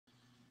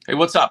Hey,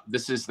 what's up?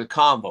 This is the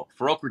Convo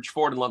for Oak Ridge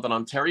Ford in London,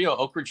 Ontario,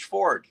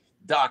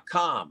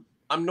 oakridgeford.com.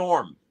 I'm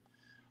Norm,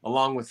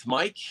 along with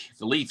Mike.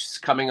 The Leafs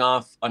coming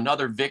off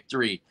another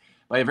victory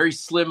by a very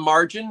slim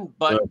margin,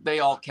 but they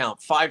all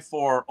count.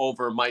 5-4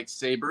 over Mike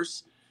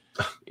Sabres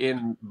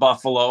in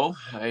Buffalo.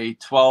 A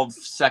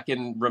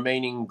 12-second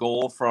remaining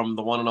goal from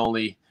the one and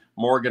only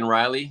Morgan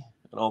Rielly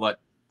and all that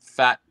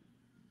fat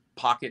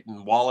pocket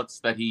and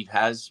wallets that he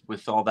has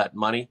with all that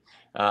money,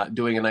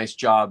 doing a nice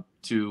job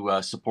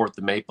to support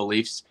the Maple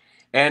Leafs.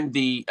 And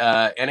the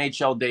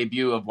NHL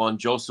debut of one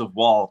Joseph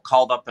Woll,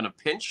 called up in a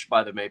pinch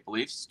by the Maple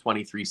Leafs,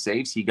 23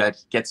 saves. He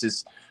gets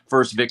his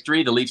first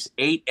victory. The Leafs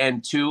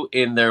 8-2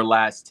 in their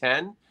last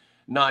 10.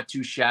 Not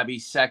too shabby,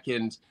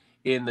 second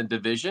in the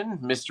division.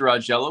 Mr.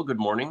 Augello, good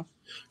morning.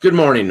 Good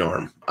morning,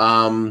 Norm.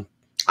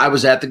 I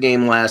was at the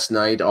game last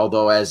night,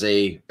 although as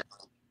a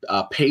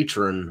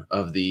patron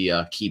of the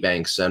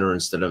KeyBank Center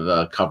instead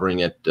of covering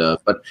it,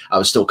 but I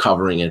was still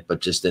covering it,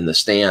 but just in the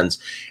stands.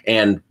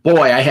 And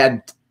boy, I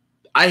had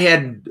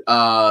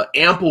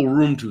ample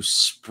room to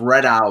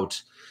spread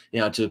out,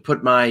 to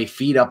put my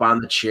feet up on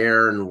the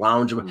chair and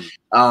lounge.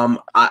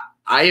 I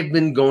have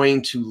been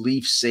going to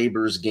Leaf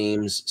Sabres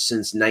games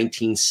since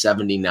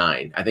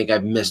 1979. I think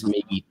I've missed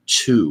maybe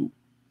two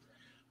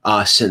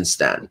since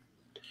then.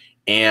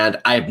 And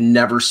I've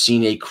never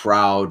seen a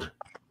crowd,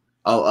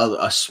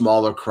 a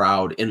smaller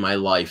crowd in my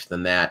life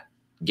than that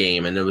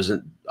game. And there was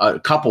a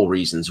couple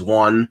reasons.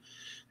 One,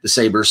 the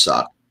Sabres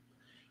suck.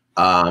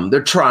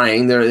 They're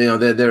trying.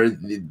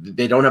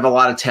 They don't have a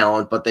lot of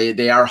talent, but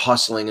they are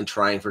hustling and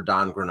trying for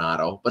Don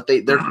Granato. But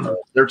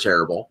they're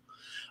terrible.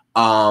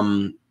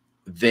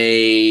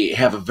 They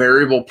have a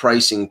variable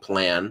pricing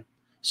plan,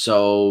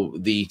 so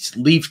the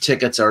Leaf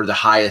tickets are the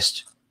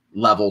highest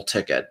level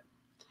ticket.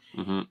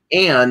 Mm-hmm.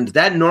 And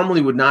that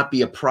normally would not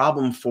be a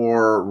problem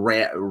for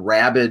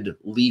rabid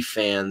Leaf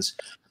fans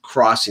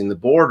crossing the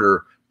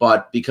border,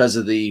 but because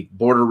of the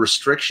border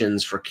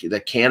restrictions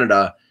that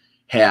Canada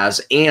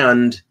has,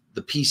 and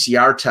the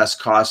PCR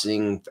test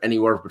costing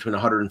anywhere between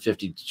 $150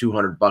 to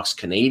 $200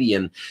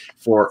 Canadian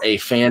for a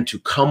fan to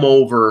come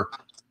over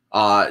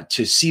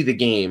to see the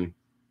game,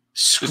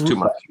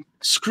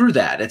 screw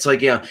that. It's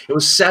like, it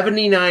was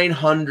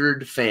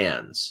 7,900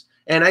 fans.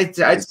 And I'd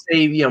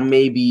say,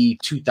 maybe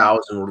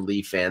 2,000 were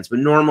Leaf fans. But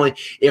normally,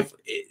 if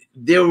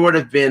there would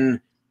have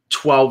been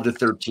 12 to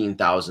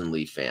 13,000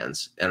 Leaf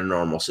fans in a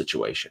normal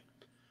situation.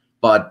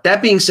 But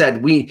that being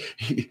said,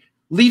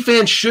 Leaf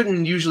fans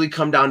shouldn't usually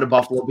come down to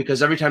Buffalo,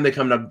 because every time they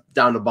come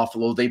down to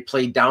Buffalo, they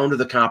play down to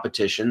the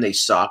competition. They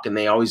suck, and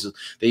they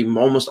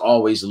almost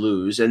always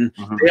lose. And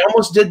they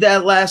almost did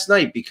that last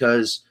night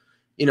because,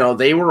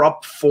 they were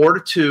up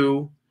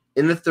 4-2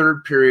 in the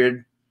third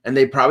period, and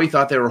they probably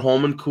thought they were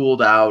home and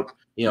cooled out.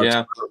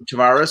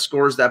 Tavares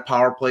scores that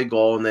power play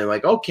goal, and they're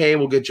like, okay,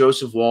 we'll get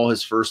Joseph Woll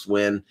his first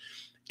win.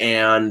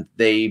 And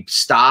they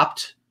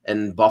stopped,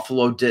 and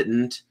Buffalo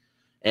didn't.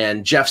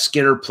 And Jeff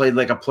Skinner played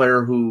like a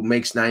player who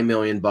makes $9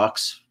 million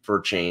for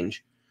a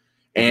change.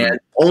 And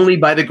only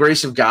by the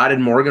grace of God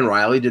and Morgan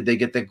Rielly did they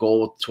get the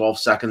goal with 12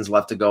 seconds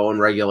left to go in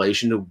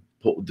regulation to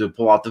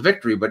pull out the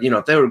victory. But,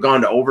 if they would have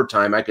gone to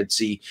overtime, I could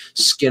see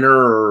Skinner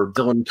or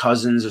Dylan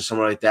Cousins or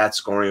someone like that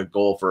scoring a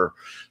goal for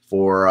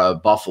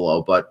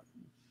Buffalo. But,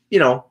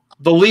 the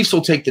Leafs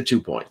will take the 2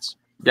 points.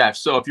 Yeah,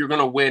 so if you're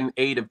going to win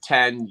 8 of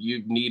 10,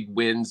 you need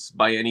wins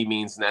by any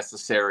means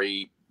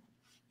necessary.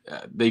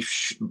 They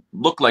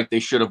look like they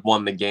should have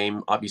won the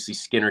game. Obviously,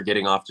 Skinner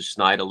getting off to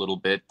Schneid a little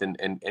bit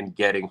and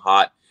getting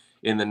hot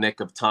in the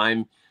nick of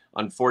time.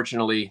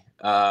 Unfortunately,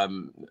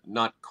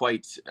 not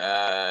quite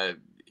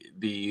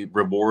the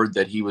reward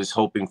that he was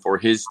hoping for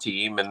his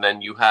team. And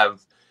then you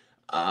have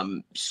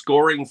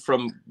scoring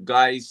from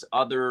guys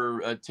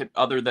other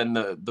than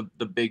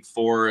the big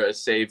four,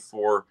 save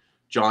for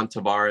John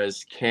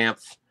Tavares,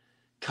 Kampf,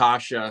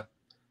 Kasha,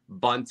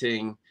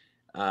 Bunting,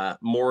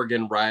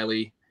 Morgan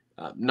Rielly.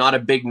 Not a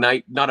big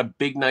night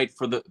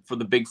for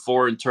the big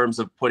four in terms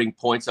of putting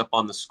points up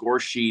on the score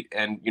sheet,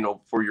 and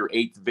for your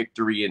 8th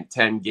victory in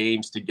 10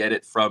 games to get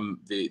it from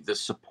the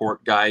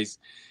support guys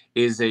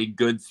is a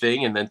good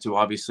thing. And then to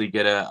obviously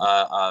get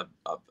a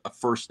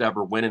first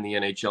ever win in the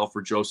NHL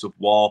for Joseph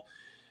Woll,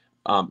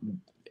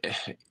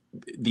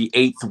 the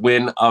 8th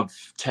win of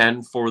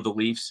 10 for the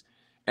Leafs.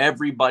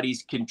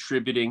 Everybody's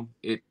contributing.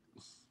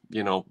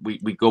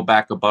 We go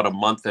back about a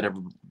month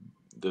and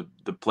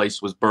the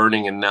place was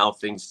burning, and now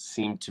things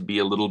seem to be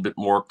a little bit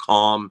more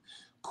calm,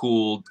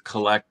 cooled,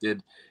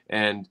 collected,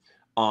 and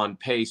on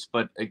pace.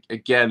 But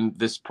again,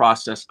 this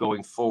process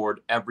going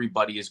forward,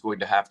 everybody is going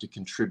to have to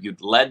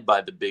contribute, led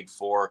by the big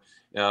four,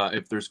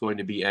 if there's going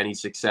to be any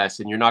success.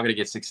 And you're not going to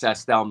get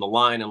success down the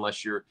line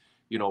unless you're,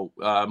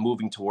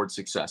 moving towards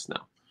success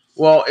now.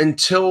 Well,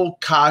 until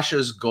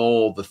Kasha's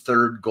goal, the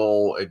third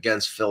goal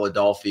against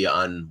Philadelphia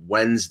on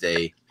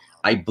Wednesday,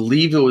 I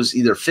believe it was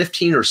either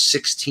 15 or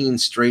 16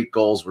 straight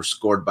goals were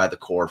scored by the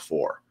core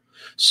four.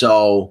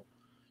 So,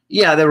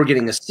 yeah, they were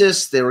getting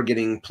assists, they were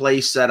getting play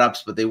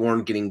setups, but they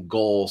weren't getting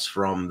goals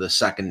from the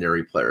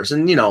secondary players.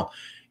 And,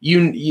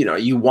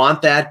 you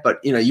want that, but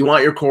you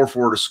want your core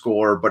four to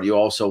score, but you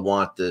also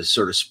want to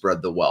sort of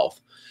spread the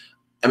wealth.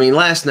 I mean,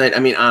 last night,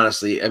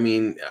 honestly,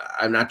 I'm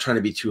not trying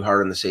to be too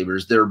hard on the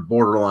Sabres. They're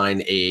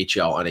borderline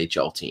AHL,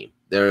 NHL team.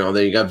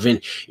 They got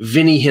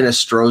Vinny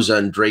Hinostroza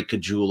and Drake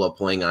Caggiula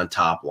playing on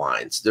top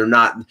lines. They're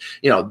not,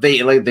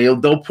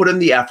 they'll put in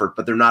the effort,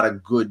 but they're not a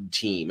good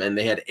team. And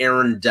they had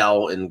Aaron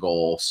Dell in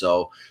goal.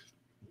 So,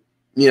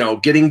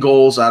 getting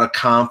goals out of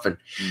Kampf and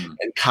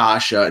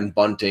Kasha and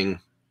Bunting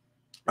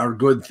are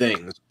good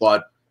things.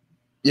 But,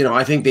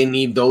 I think they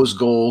need those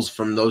goals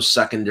from those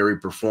secondary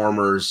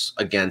performers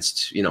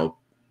against,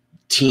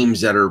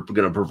 teams that are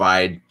going to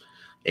provide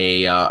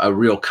a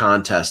real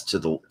contest to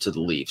the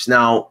Leafs.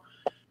 Now,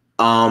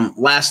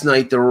 last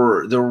night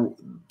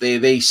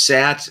they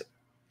sat,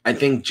 I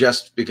think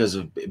just because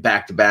of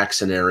back-to-back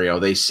scenario,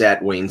 they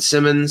sat Wayne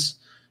Simmons,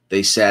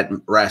 they sat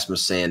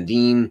Rasmus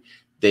Sandin.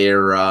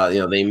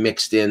 They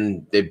mixed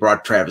in, they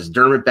brought Travis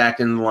Dermott back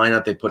in the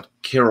lineup. They put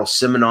Kirill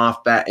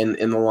Simonoff back in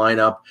the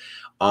lineup.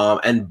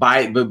 And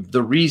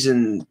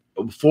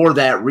for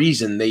that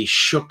reason, they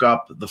shook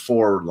up the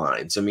forward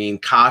lines. I mean,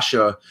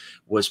 Kasha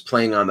was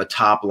playing on the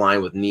top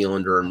line with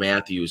Nylander and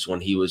Matthews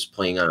when he was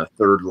playing on a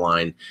third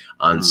line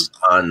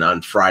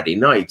on Friday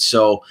night.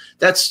 So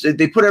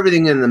they put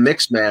everything in the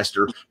mix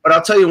master. But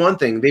I'll tell you one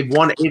thing: they've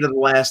won 8 of the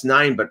last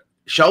 9. But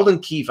Sheldon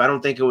Keefe, I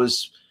don't think it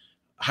was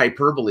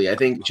hyperbole. I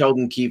think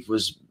Sheldon Keefe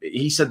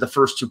he said the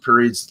first 2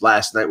 periods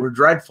last night were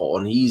dreadful,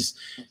 and he's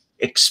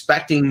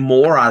expecting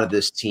more out of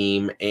this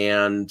team.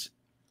 And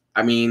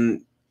I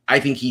mean, I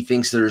think he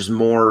thinks there's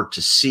more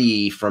to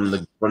see from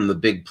the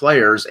big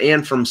players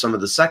and from some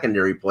of the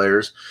secondary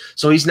players.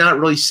 So he's not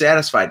really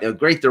satisfied. Now,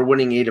 great, they're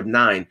winning 8 of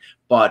 9,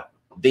 but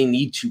they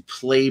need to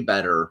play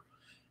better.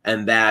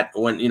 And that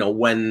when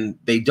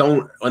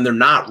they're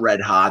not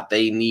red hot,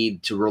 they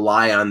need to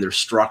rely on their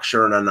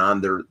structure and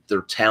on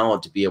their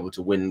talent to be able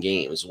to win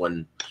games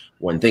when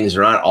things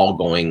are not all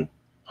going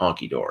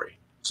honky dory.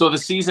 So the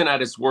season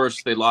at its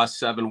worst, they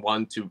lost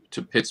 7-1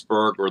 to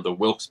Pittsburgh, or the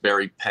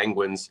Wilkes-Barre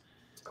Penguins.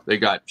 They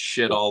got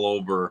shit all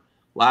over.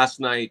 Last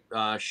night,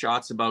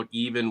 shots about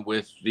even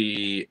with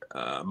the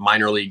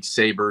minor league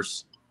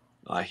Sabres.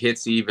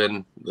 Hits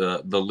even.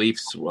 The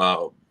Leafs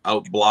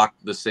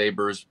outblocked the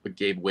Sabres, but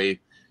gave away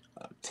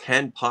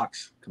 10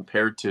 pucks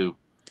compared to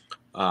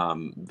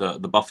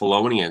the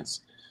Buffalonians.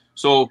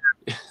 So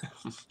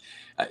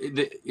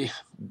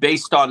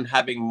based on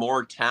having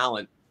more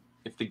talent,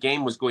 if the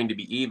game was going to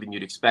be even,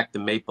 you'd expect the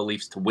Maple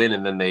Leafs to win,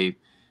 and then they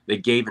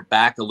gave it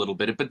back a little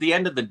bit. But at the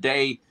end of the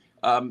day,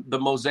 the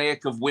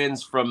mosaic of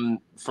wins from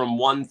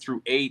 1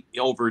 through 8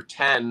 over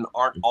 10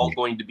 aren't all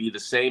going to be the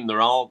same. They're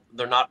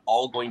not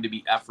all going to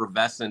be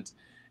effervescent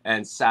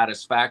and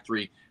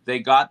satisfactory. They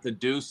got the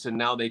deuce, and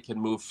now they can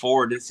move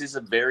forward. This is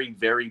a very,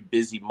 very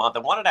busy month. I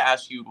wanted to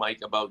ask you, Mike,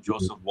 about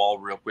Joseph Woll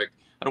real quick.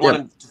 I don't want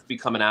him to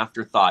become an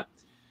afterthought.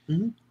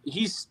 Mm-hmm.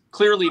 He's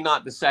clearly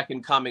not the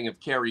second coming of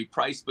Carey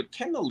Price, but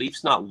can the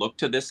Leafs not look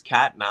to this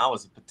cat now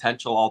as a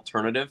potential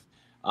alternative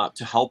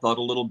to help out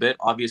a little bit?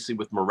 Obviously,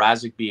 with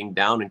Mrazek being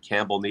down and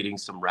Campbell needing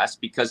some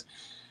rest, because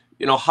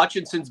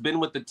Hutchinson's been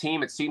with the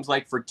team, it seems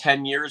like, for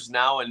 10 years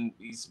now, and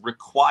he's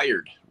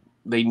required.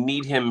 They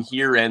need him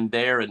here and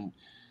there,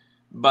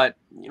 but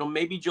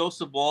maybe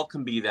Joseph Woll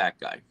can be that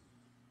guy.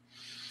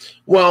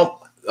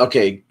 Well,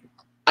 okay,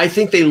 I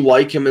think they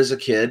like him as a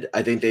kid.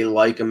 I think they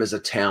like him as a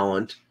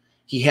talent.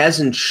 He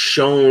hasn't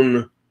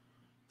shown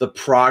the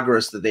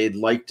progress that they'd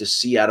like to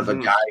see out of a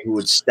guy who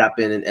would step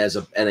in as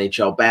an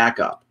NHL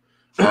backup.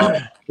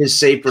 His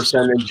save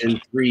percentage in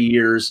 3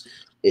 years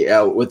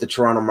with the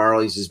Toronto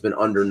Marlies has been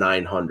under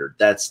 900.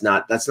 That's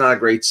not a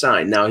great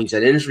sign. Now, he's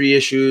had injury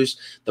issues.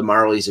 The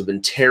Marlies have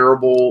been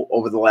terrible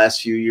over the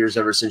last few years.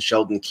 Ever since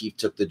Sheldon Keefe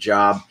took the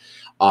job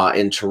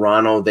in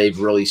Toronto, they've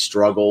really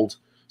struggled.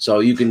 So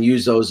you can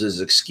use those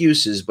as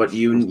excuses, but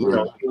you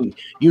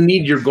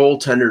need your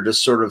goaltender to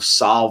sort of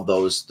solve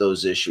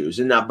those issues.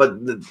 And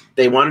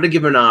they wanted to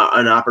give him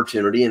an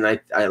opportunity. And I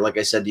like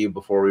I said to you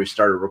before we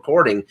started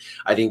recording,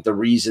 I think the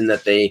reason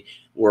that they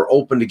were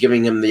open to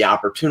giving him the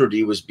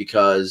opportunity was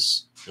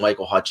because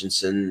Michael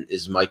Hutchinson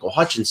is Michael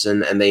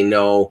Hutchinson, and they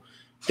know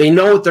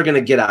what they're going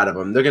to get out of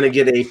him. They're going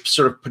to get a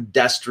sort of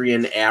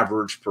pedestrian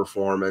average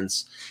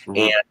performance. Mm-hmm.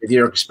 And if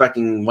you're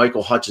expecting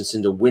Michael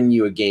Hutchinson to win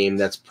you a game,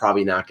 that's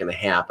probably not going to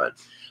happen.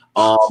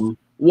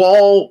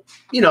 Woll,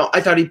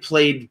 I thought he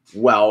played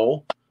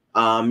well.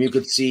 You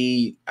could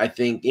see, I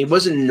think he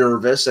wasn't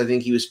nervous. I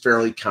think he was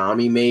fairly calm.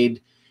 He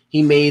made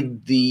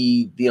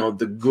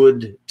the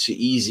good to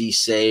easy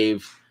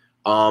save.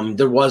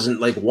 There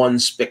wasn't like one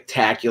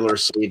spectacular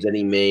save that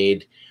he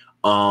made.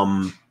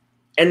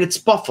 And it's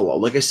Buffalo.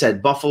 Like I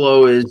said,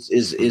 Buffalo is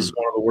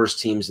one of the worst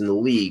teams in the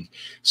league.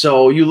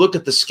 So you look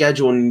at the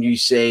schedule and you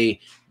say,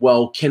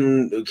 well,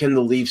 can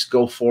the Leafs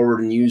go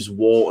forward and use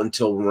Woll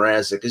until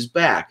Mrazek is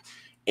back?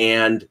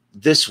 And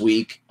this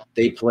week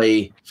they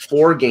play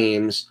 4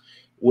 games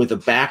with a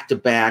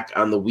back-to-back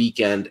on the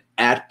weekend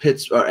at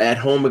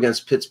home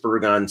against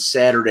Pittsburgh on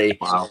Saturday.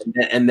 Wow.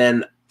 And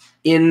then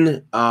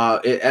in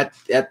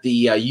at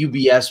the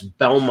UBS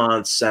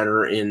Belmont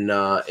Center in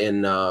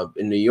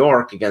New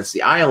York against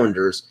the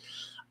Islanders.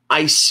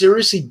 I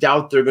seriously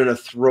doubt they're going to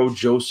throw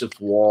Joseph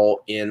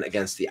Wall in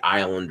against the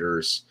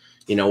Islanders,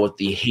 with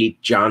the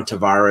hate John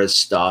Tavares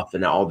stuff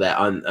and all that.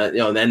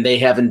 And they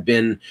haven't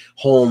been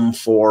home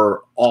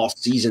for all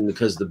season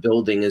because the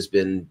building has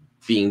been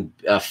being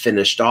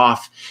finished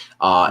off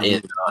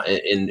in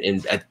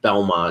at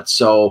Belmont.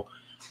 So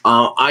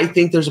I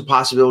think there's a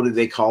possibility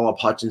they call up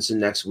Hutchinson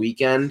next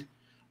weekend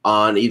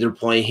on either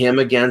play him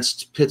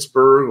against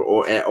Pittsburgh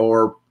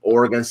or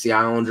against the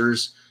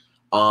Islanders.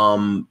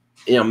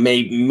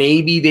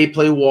 Maybe they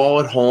play Wall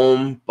at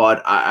home,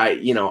 but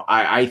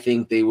I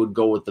think they would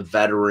go with the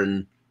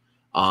veteran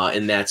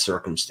in that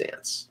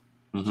circumstance.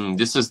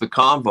 This is the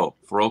Convo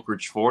for Oak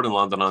Ridge Ford in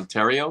London,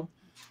 Ontario.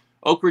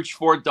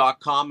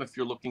 OakRidgeFord.com if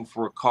you're looking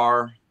for a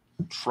car,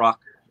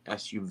 truck,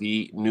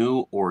 SUV,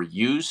 new or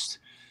used.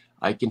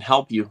 I can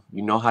help you.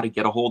 You know how to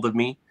get a hold of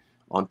me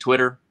on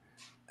Twitter,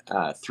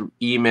 through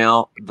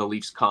email,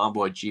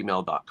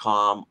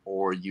 theleafsconvo@gmail.com,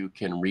 or you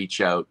can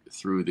reach out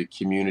through the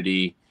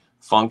community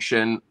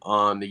function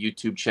on the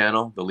YouTube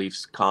channel, The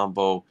Leafs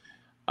Convo.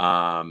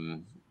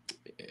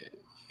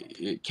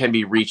 It can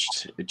be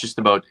reached just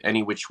about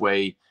any which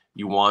way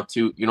you want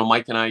to.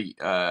 Mike and I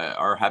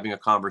are having a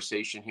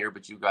conversation here,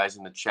 but you guys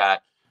in the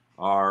chat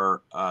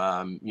are,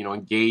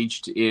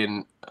 engaged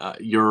in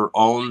your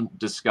own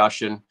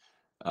discussion.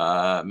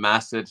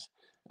 Masset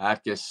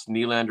Atkis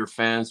Nylander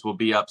fans will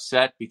be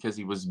upset because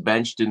he was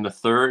benched in the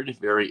third.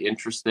 Very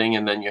interesting.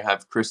 And then you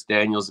have Chris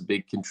Daniels, a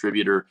big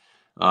contributor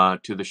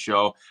to the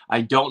show.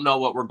 I don't know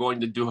what we're going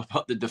to do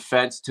about the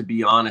defense, to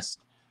be honest.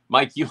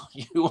 Mike, you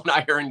and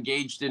I are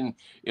engaged in,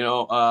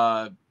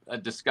 a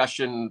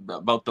discussion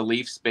about the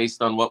Leafs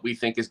based on what we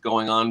think is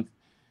going on.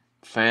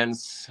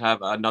 Fans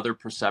have another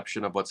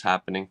perception of what's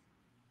happening.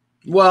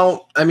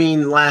 Well, I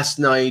mean, last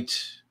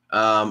night,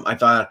 I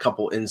thought a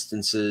couple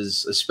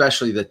instances,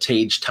 especially the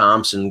Tage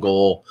Thompson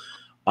goal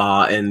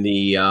and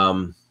the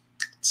let's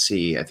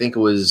see, I think that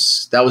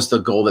was the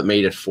goal that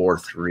made it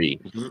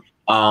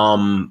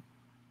 4-3.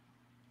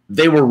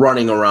 They were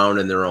running around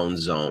in their own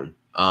zone.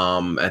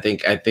 I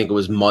think it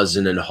was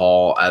Muzzin and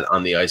Hall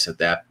on the ice at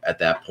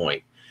that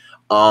point.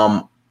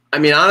 I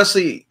mean,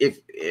 honestly,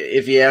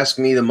 if you ask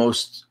me, the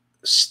most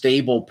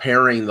stable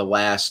pairing the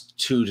last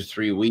 2 to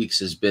 3 weeks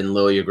has been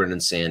Liljegren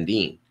and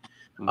Sandin.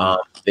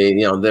 They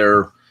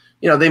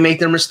make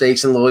their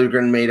mistakes, and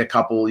Liljegren made a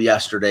couple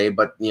yesterday,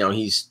 but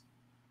he's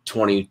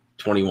 20,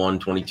 21,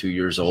 22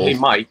 years old. Hey,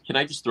 Mike, can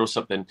I just throw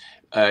something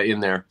in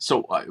there?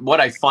 So what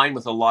I find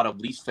with a lot of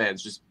Leafs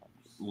fans just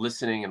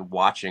listening and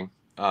watching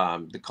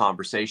the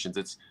conversations,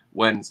 it's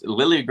when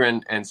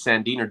Liljegren and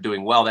Sandin are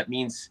doing well, that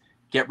means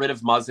get rid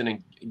of Muzzin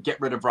and get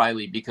rid of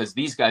Riley because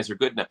these guys are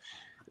good enough.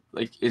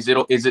 Like,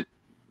 isn't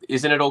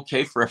it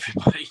okay for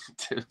everybody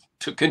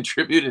to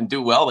contribute and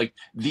do well? Like,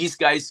 these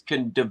guys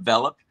can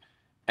develop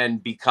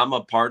and become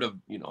a part of,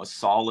 a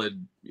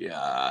solid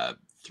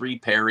 3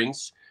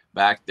 pairings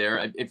back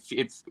there.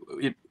 If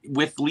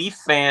with Leaf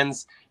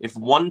fans, if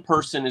one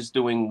person is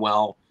doing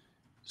well,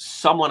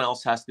 someone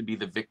else has to be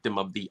the victim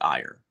of the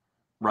ire,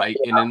 right?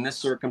 Yeah. And in this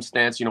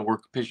circumstance, we're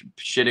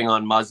shitting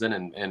on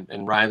Muzzin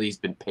and Riley's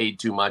been paid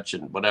too much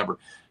and whatever.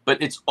 But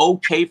it's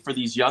okay for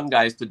these young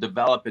guys to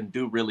develop and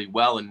do really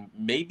well, and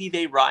maybe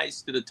they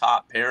rise to the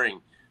top pairing.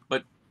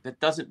 But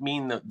that doesn't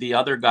mean that the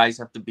other guys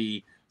have to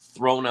be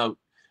thrown out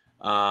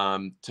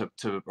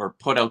or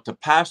put out to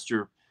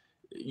pasture.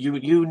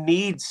 You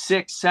need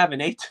 6,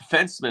 7, 8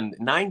 defensemen,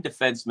 9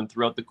 defensemen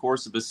throughout the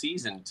course of a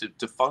season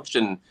to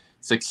function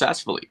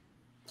successfully.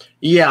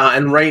 Yeah,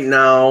 and right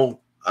now,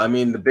 I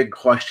mean, the big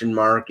question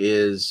mark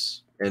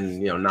is,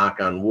 and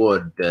knock on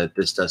wood that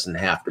this doesn't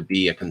have to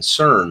be a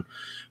concern,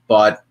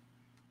 but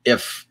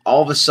if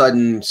all of a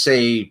sudden,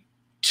 say,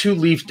 2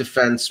 Leaf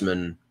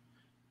defensemen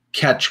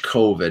catch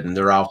COVID and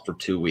they're out for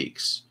 2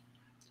 weeks,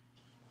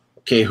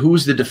 okay,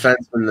 who's the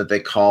defenseman that they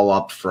call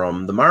up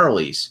from the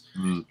Marlies?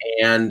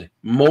 And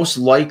most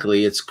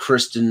likely it's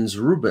Kristens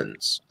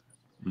Rubins.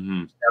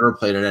 Never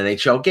played an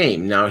NHL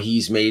game. Now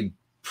he's made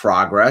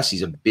progress.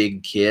 He's a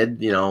big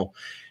kid,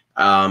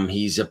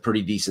 he's a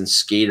pretty decent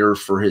skater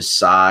for his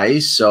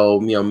size. So,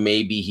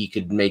 maybe he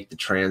could make the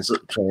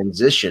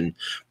transition.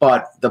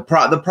 But the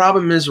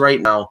problem is right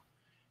now,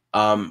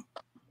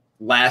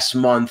 last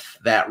month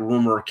that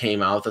rumor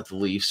came out that the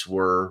Leafs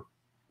were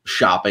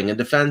shopping a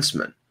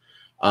defenseman.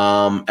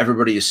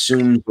 Everybody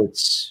assumes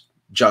it's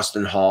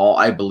Justin Hall.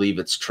 I believe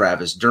it's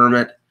Travis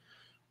Dermott.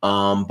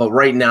 But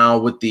right now,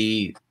 with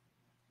the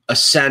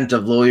ascent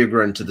of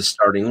Liljegren to the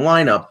starting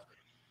lineup,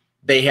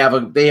 they have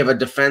a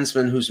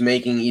defenseman who's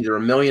making either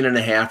 $1.5 million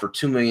or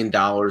 $2 million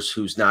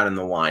who's not in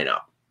the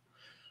lineup.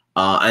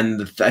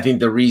 And I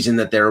think the reason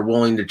that they're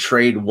willing to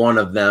trade one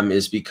of them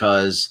is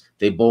because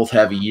they both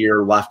have a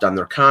year left on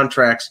their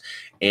contracts,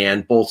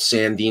 and both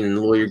Sandin and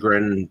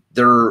Liljegren,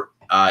 their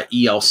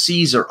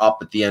ELCs are up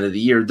at the end of the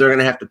year. They're going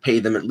to have to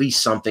pay them at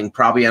least something,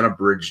 probably on a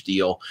bridge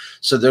deal.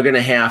 So they're going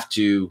to have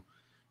to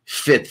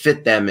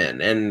fit them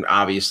in. And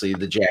obviously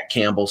the Jack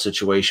Campbell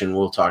situation,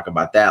 we'll talk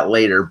about that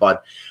later,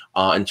 but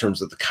in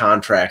terms of the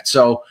contract.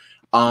 So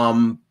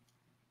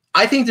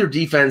I think their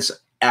defense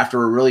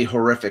after a really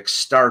horrific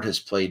start has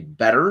played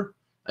better.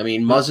 I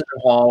mean, Muzzin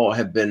and Hall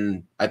have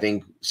been, I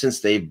think, since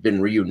they've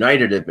been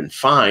reunited, have been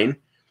fine.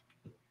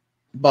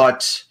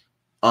 But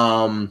like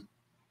I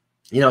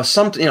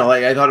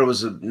thought it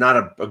was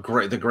not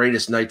the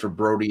greatest night for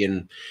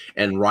Brody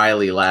and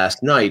Riley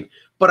last night.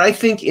 But I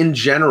think in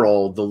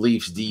general, the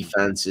Leafs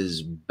defense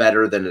is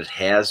better than it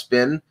has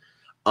been.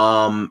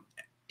 And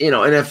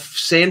if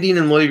Sandin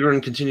and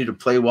Liljegren continue to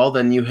play well,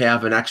 then you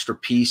have an extra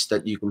piece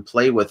that you can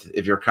play with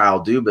if you're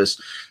Kyle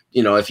Dubas.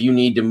 If you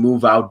need to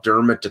move out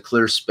Dermott to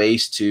clear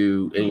space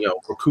to,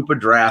 recoup a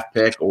draft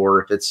pick,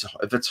 or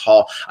if it's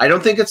Hall. I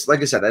don't think it's,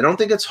 like I said, I don't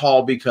think it's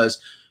Hall because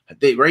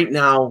they right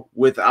now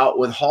with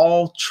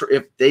Hall,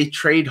 if they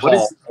trade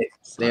Hall,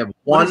 they have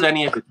one. What does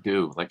any of it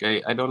do? Like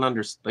I don't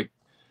understand. Like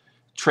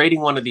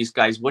trading one of these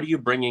guys, what are you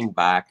bringing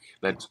back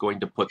that's going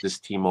to put this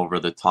team over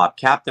the top?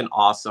 Captain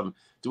Awesome.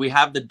 Do we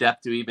have the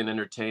depth to even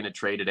entertain a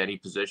trade at any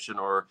position?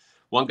 Or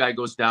one guy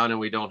goes down and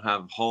we don't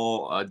have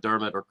Hall,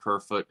 Dermott, or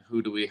Kerfoot.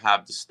 Who do we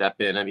have to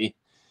step in? I mean,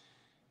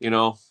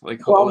 it's like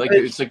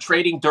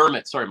trading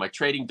Dermott. Sorry,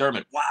 trading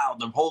Dermott. Wow,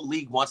 the whole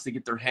league wants to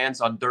get their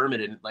hands on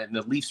Dermott, and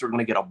the Leafs are going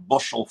to get a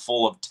bushel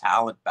full of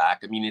talent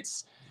back. I mean,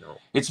 it's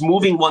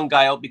moving one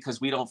guy out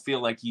because we don't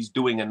feel like he's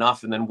doing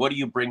enough. And then what do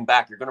you bring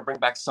back? You're going to bring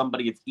back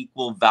somebody of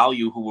equal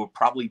value who will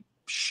probably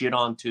shit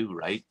on too,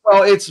 right?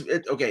 Well,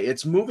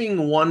 it's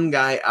moving one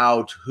guy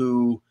out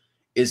who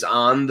is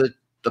on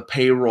the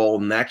payroll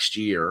next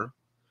year.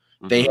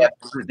 They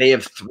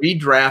have 3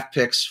 draft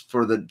picks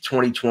for the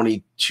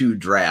 2022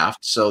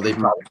 draft, so they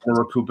probably going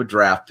to recoup a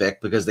draft pick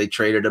because they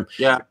traded them.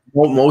 Yeah,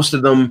 most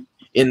of them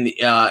in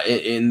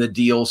the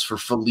deals for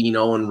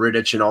Foligno and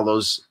Rittich and all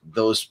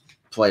those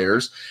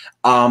players,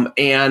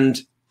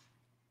 and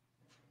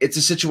it's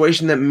a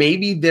situation that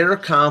maybe they're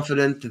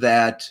confident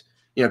that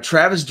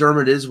Travis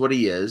Dermott is what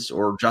he is,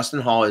 or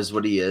Justin Hall is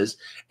what he is,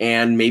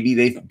 and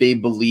maybe they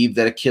believe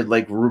that a kid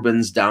like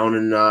Rubens down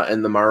in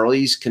the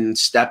Marlies can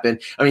step in.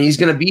 I mean, he's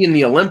going to be in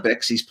the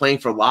Olympics. He's playing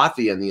for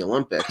Latvia in the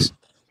Olympics.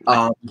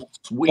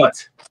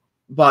 Sweet.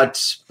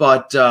 But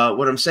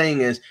what I'm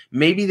saying is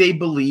maybe they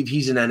believe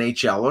he's an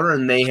NHLer,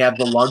 and they have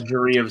the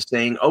luxury of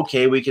saying,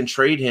 okay, we can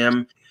trade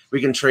him.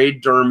 We can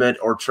trade Dermott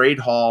or trade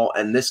Hall,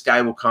 and this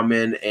guy will come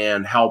in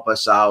and help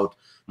us out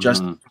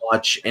just as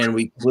much, and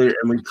we clear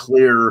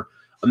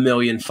 $1.5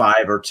 million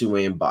or $2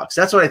 million.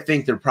 That's what I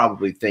think they're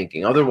probably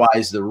thinking.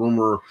 Otherwise, the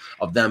rumor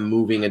of them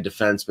moving a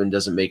defenseman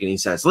doesn't make any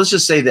sense. Let's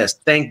just say this: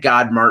 thank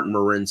God Martin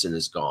Marincin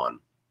is gone.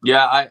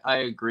 Yeah, I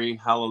agree.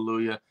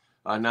 Hallelujah.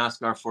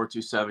 NASCAR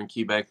 427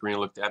 KeyBank Arena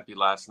looked empty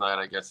last night.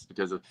 I guess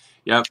because of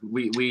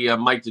we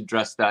might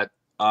address that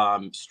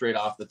straight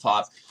off the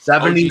top.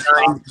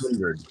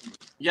 7,900.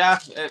 Yeah,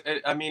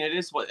 I mean it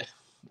is what.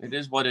 It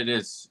is what it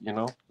is,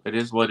 It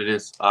is what it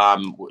is.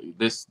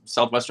 This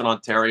Southwestern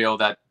Ontario,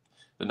 that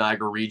the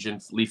Niagara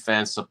region, Leaf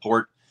fans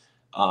support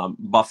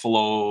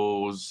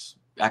Buffalo's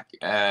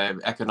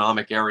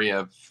economic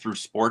area through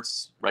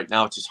sports. Right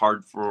now, it's just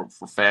hard for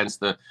fans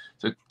to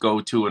go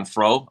to and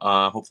fro.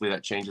 Hopefully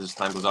that changes as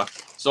time goes on.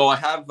 So I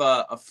have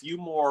a few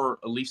more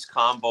Leafs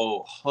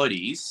combo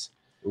hoodies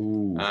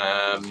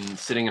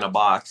sitting in a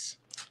box.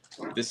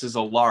 This is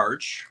a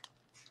large.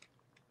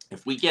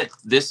 If we get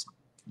this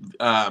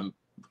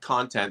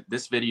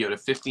this video to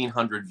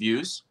 1,500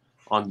 views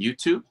on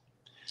YouTube,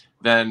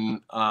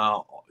 then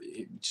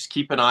just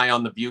keep an eye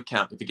on the view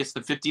count. If it gets to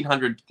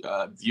 1,500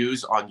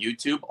 views on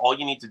YouTube, all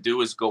you need to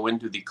do is go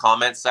into the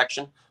comment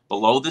section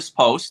below this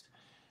post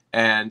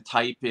and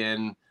type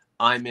in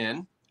 "I'm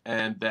in,"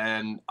 and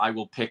then I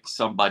will pick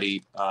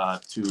somebody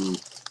to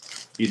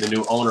be the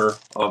new owner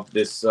of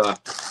this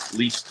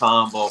Leafs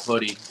combo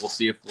hoodie. We'll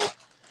see if we'll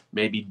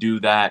maybe do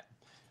that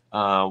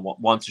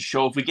once a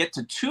show. If we get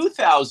to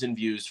 2,000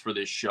 views for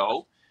this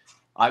show,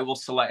 I will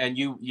select, and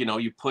you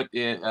put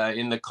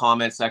in the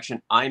comment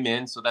section, "I'm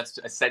in." So that's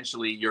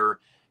essentially your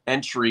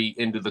entry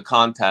into the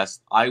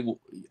contest. I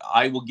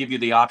will give you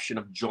the option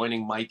of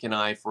joining Mike and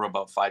I for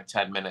about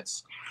 5-10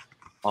 minutes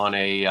on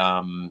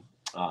a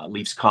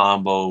Leafs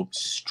combo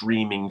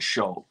streaming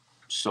show.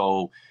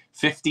 So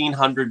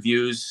 1,500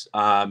 views,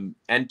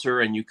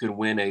 enter, and you can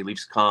win a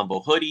Leafs combo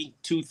hoodie.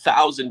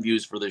 2,000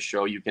 views for this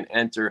show, you can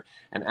enter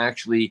and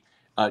actually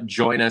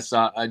join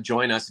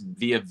us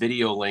via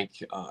video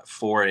link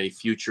for a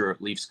future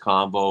Leafs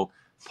combo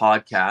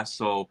podcast.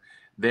 So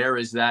there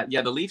is that.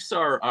 Yeah, the Leafs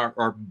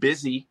are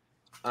busy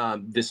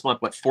this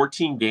month.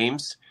 14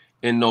 games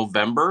in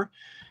November.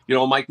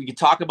 Mike, we could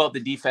talk about the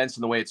defense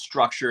and the way it's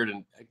structured.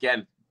 And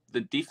again,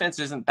 the defense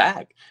isn't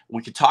bad.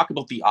 We could talk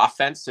about the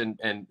offense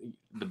and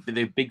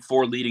the big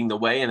four leading the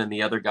way, and then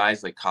the other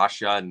guys like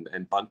Kasha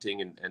and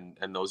Bunting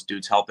and those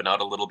dudes helping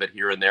out a little bit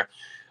here and there.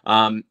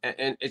 And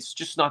it's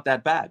just not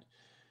that bad.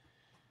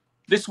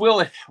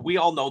 We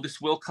all know this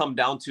will come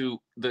down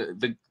to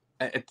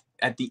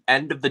at the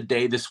end of the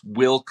day, this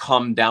will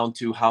come down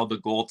to how the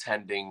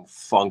goaltending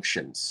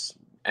functions.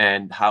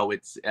 and how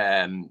it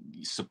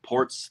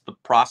supports the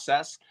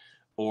process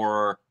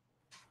or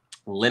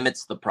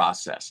limits the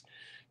process.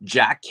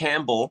 Jack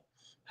Campbell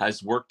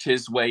has worked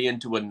his way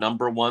into a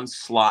number one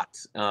slot.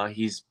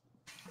 He's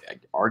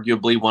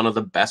arguably one of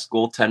the best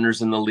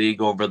goaltenders in the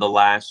league over the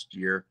last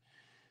year.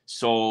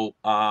 So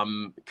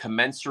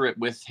commensurate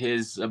with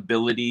his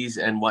abilities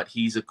and what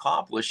he's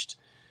accomplished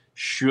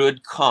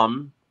should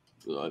come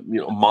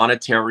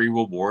monetary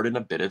reward and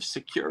a bit of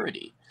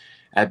security.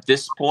 At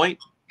this point,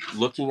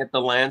 looking at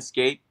the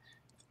landscape,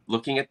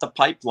 looking at the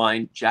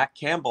pipeline, Jack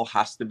Campbell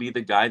has to be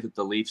the guy that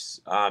the Leafs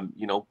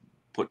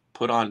put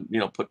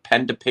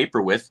pen to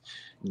paper with,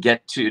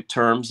 get to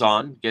terms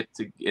on, get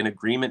to an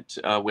agreement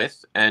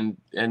with, and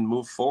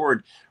move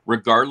forward,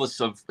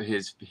 regardless of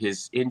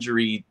his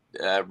injury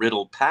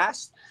riddled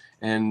past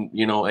and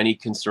any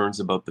concerns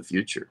about the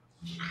future.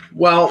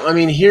 Well, I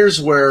mean,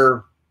 here's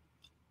where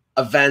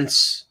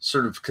events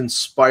sort of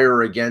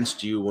conspire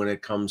against you when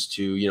it comes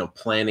to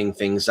planning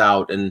things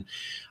out. And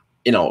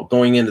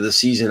going into the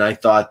season, I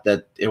thought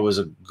that it was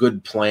a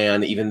good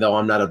plan, even though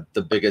I'm not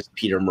the biggest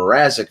Peter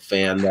Mrazek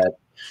fan, that,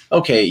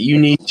 okay, you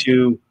need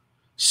to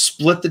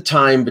split the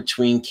time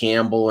between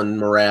Campbell and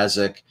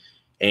Mrazek.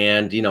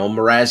 And,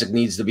 Mrazek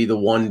needs to be the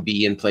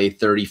 1B and play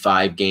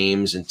 35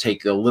 games and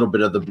take a little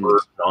bit of the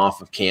burden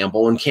off of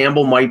Campbell. And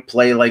Campbell might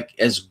play like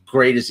as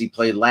great as he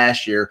played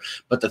last year.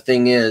 But the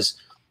thing is,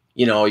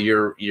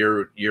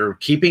 you're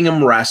keeping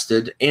him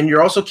rested, and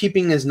you're also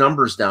keeping his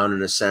numbers down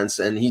in a sense.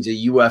 And he's a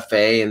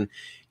UFA, and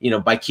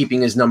by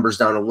keeping his numbers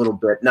down a little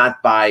bit,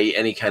 not by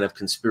any kind of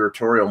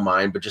conspiratorial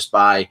mind, but just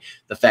by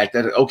the fact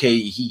that, okay,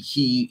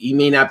 he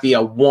may not be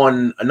a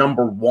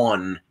number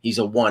one, he's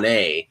a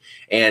 1A,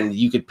 and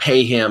you could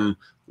pay him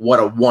what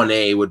a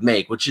 1A would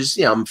make, which is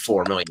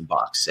 $4 million,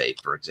 say,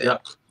 for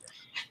example.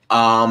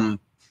 Yeah.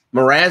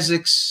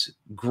 Mrazek's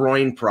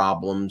groin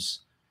problems.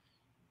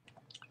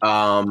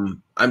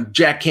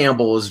 Jack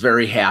Campbell is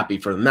very happy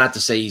for them. Not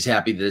to say he's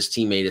happy that his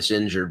teammate is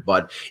injured,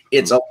 but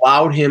it's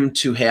allowed him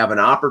to have an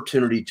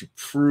opportunity to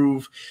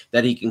prove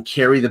that he can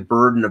carry the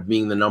burden of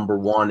being the number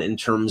one in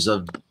terms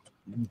of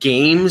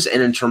games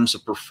and in terms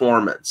of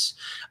performance.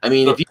 I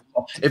mean,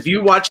 if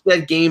you watched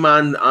that game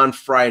on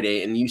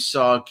Friday and you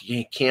saw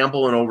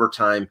Campbell in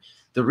overtime,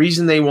 the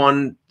reason they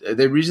won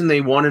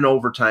in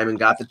overtime and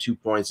got the 2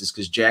 points is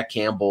because Jack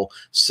Campbell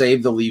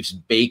saved the Leafs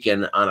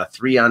bacon on a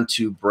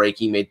 3-on-2 break.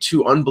 He made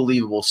 2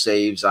 unbelievable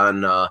saves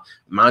on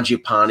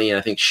Mangiapane and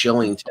I think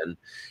Shillington.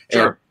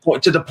 Sure.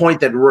 And to the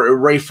point that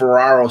Ray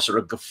Ferraro sort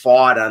of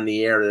guffawed on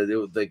the air,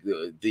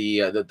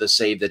 the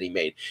save that he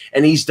made.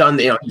 And he's done,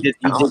 he did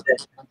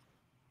that.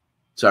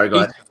 Sorry, go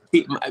ahead.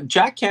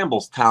 Jack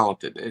Campbell's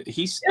talented.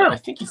 I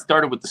think he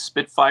started with the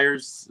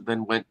Spitfires,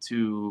 then went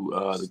to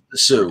the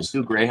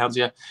Sioux Greyhounds.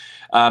 Yeah,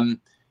 and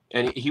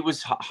he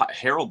was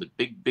heralded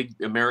big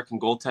American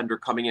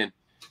goaltender coming in.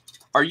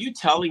 Are you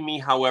telling me,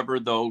 however,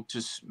 though,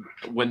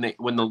 when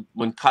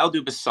Kyle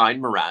Dubas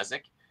signed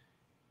Mrazek,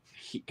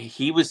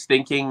 he was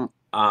thinking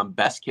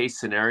best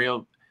case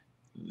scenario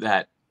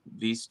that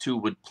these two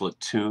would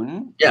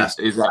platoon? Yes,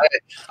 is that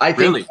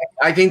really?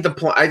 I think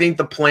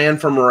the plan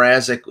for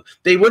Mrazek,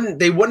 they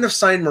wouldn't have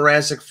signed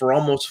Mrazek for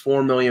almost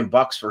 $4 million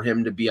for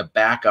him to be a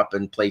backup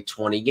and play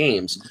 20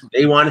 games.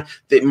 They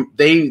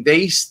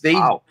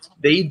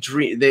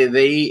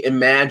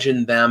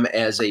imagined them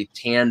as a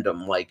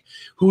tandem, like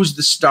who's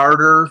the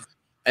starter,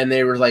 and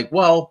they were like,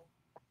 well,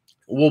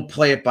 we'll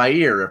play it by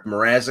ear. If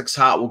Mrazek's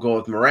hot, we'll go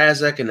with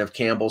Mrazek, and if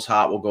Campbell's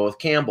hot, we'll go with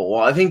Campbell.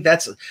 Well, I think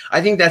that's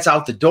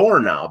out the door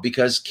now,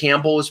 because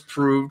Campbell has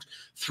proved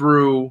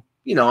through,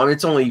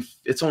 it's only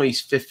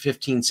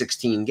 15,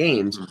 16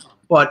 games,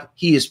 but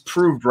he has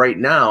proved right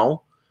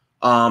now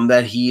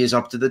that he is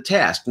up to the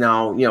task.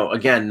 Now,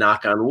 again,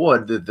 knock on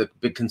wood, the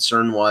big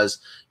concern was,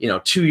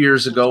 2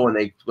 years ago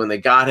when they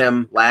got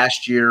him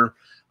last year,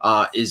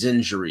 is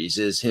injuries,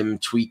 is him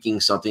tweaking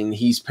something.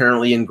 He's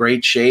apparently in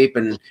great shape,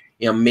 and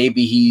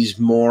maybe he's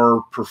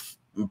more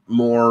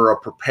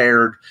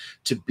prepared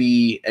to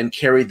be and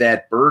carry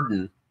that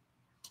burden.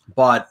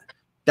 But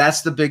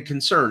that's the big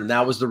concern, and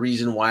that was the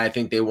reason why I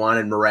think they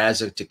wanted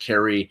Mrazek to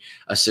carry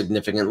a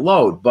significant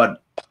load.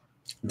 But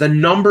the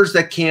numbers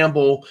that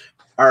Campbell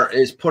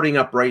is putting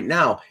up right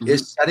now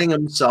is setting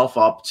himself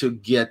up to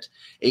get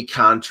a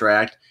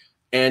contract.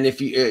 And if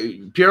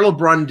Pierre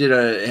LeBrun did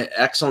an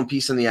excellent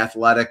piece in The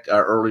Athletic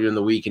earlier in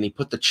the week, and he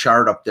put the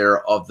chart up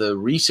there of the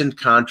recent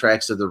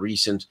contracts of the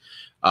recent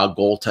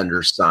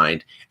goaltenders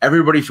signed.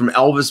 Everybody from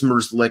Elvis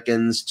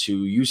Merzlikins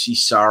to UC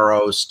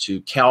Saros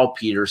to Cal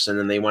Peterson,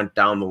 and they went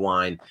down the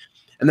line.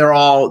 And they're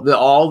all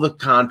the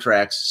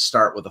contracts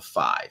start with a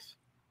 5.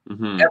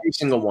 Every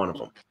single one of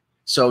them.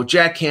 So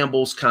Jack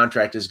Campbell's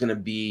contract is going to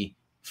be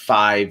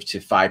 $5 to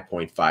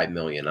 $5.5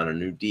 million on a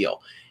new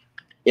deal.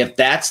 If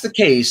that's the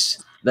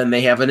case, then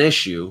they have an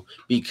issue,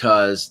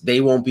 because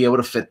they won't be able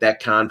to fit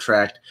that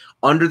contract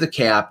under the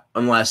cap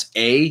unless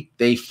A,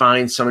 they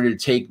find somebody to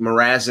take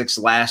Mrazek's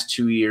last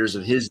 2 years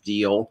of his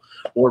deal,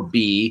 or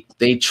B,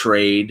 they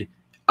trade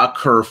a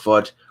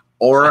Kerfoot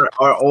or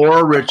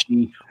a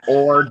Ritchie,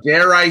 or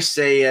dare I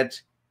say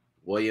it,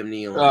 William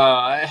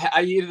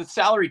Nylander. The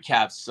salary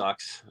cap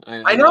sucks.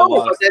 I know a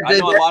lot of fans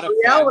have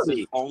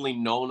reality. only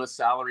known a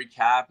salary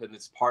cap, and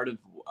it's part of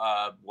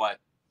what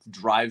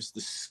drives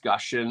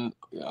discussion.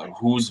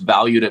 Who's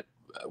valued at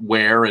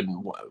where,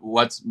 and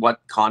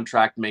what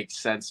contract makes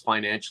sense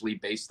financially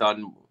based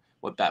on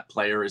what that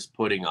player is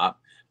putting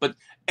up. But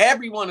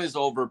everyone is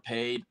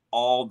overpaid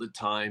all the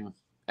time.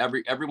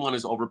 Everyone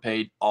is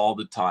overpaid all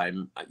the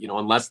time,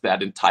 unless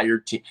that entire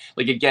team,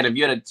 like, again, if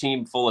you had a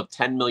team full of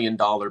 $10 million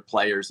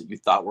players that you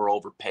thought were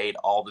overpaid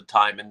all the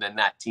time, and then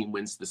that team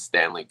wins the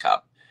Stanley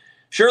Cup,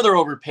 sure, they're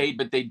overpaid,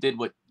 but they did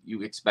what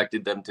you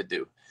expected them to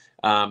do.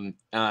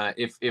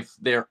 If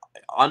they're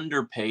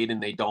underpaid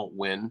and they don't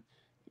win,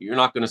 you're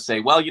not going to say,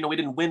 well, we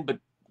didn't win, but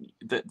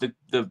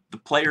the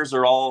players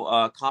are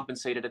all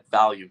compensated at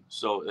value,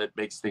 so it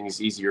makes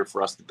things easier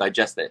for us to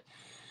digest it.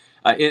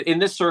 In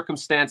this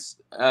circumstance,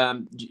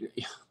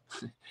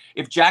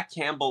 if Jack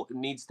Campbell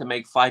needs to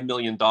make $5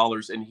 million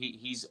and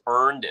he's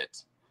earned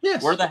it,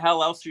 yes, where the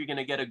hell else are you going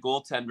to get a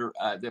goaltender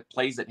that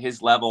plays at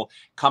his level,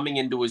 coming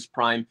into his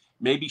prime,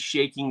 maybe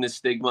shaking the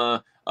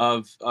stigma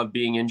of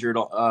being injured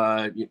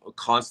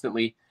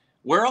constantly?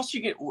 Where else are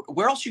you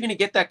going to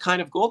get that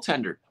kind of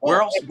goaltender?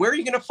 Where are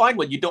you going to find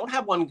one? You don't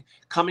have one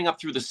coming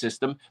up through the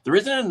system. There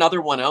isn't another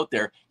one out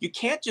there. You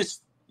can't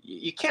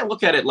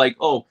look at it like,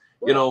 oh,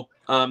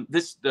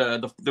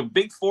 the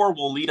big four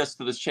will lead us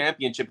to this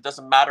championship. It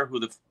doesn't matter who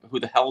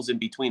the hell's in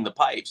between the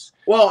pipes.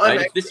 Well,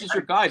 right? If this is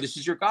your guy, this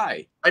is your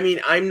guy. I mean,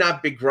 I'm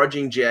not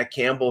begrudging Jack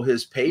Campbell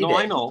his payday. No,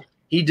 I know.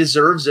 He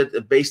deserves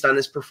it based on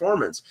his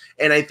performance,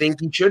 and I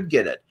think he should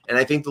get it. And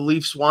I think the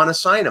Leafs want to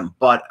sign him.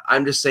 But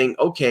I'm just saying,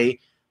 okay,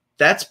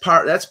 that's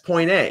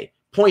point A.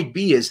 Point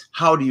B is,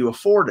 how do you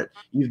afford it?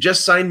 You've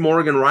just signed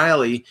Morgan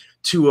Rielly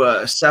to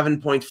a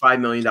 $7.5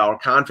 million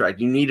contract.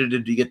 You needed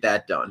to get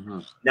that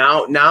done.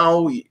 Mm-hmm.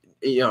 Now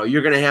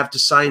you're going to have to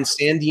sign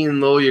Sandin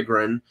and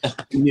Liljegren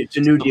to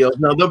new deals.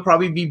 Now, they'll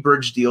probably be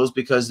bridge deals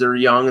because they're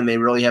young and they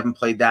really haven't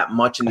played that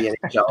much in the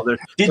NHL.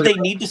 Did they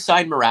need to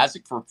sign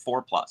Mrazek for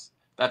 4+?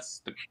 That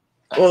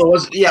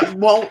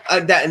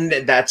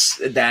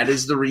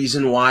is the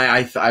reason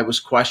why I was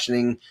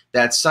questioning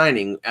that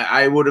signing.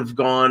 I would have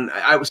gone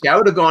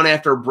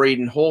after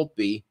Braden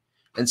Holtby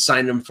and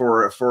signed him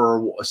for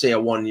say a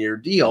 1-year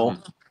deal.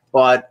 Mm-hmm.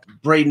 But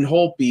Braden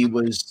Holtby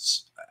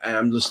was,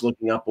 I'm just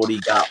looking up what he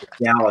got with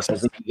Dallas. I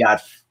think he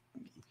got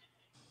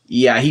a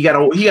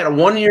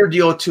 1-year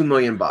deal at $2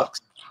 million.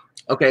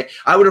 Okay,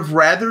 I would have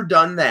rather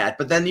done that,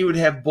 but then you would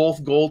have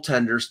both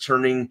goaltenders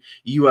turning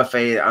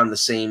UFA on the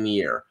same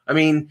year. I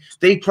mean,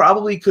 they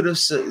probably could have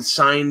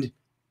signed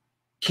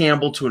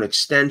Campbell to an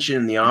extension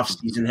in the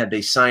offseason had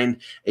they signed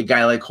a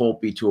guy like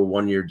Holtby to a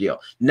 1-year deal.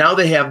 Now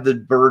they have the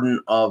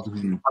burden of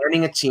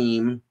finding a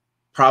team,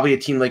 probably a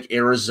team like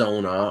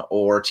Arizona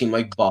or a team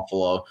like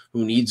Buffalo,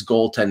 who needs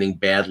goaltending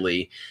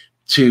badly,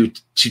 to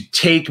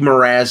take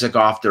Mrazek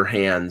off their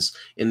hands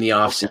in the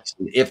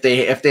offseason if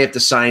they have to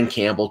sign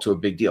Campbell to a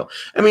big deal.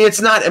 I mean, it's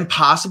not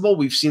impossible.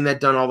 We've seen that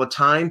done all the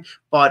time,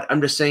 but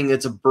I'm just saying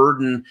it's a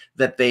burden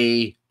that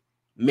they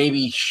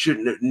maybe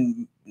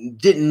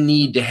didn't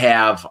need to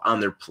have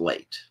on their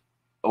plate.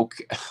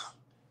 Okay.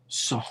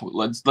 So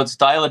let's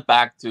dial it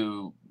back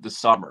to the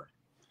summer.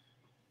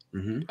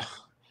 Mm-hmm.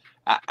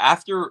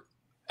 After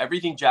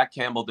everything Jack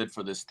Campbell did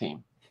for this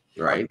team,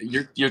 right?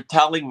 You're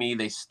telling me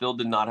they still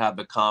did not have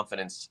the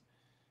confidence,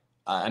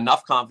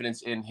 enough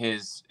confidence in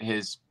his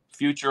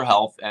future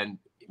health and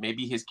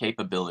maybe his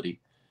capability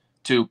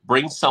to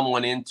bring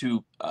someone in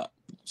to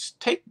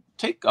take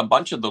a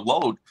bunch of the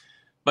load,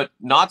 but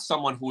not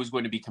someone who is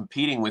going to be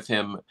competing with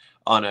him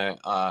on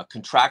a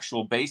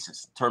contractual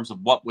basis in terms of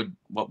what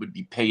would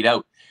be paid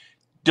out.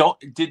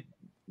 Don't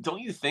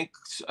you think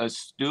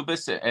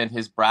Stubis and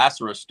his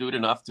brass are astute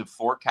enough to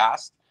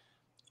forecast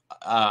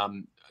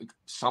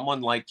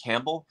someone like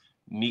Campbell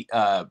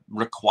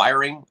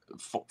requiring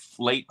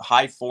late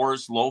high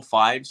 4s, low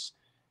 5s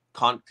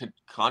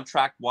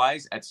contract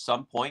wise at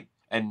some point,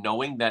 and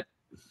knowing that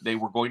they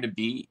were going to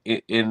be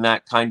in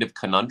that kind of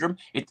conundrum?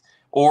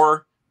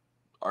 Or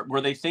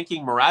were they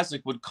thinking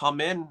Mrazek would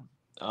come in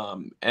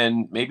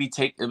and maybe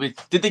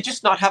did they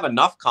just not have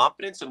enough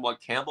confidence in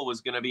what Campbell was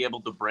going to be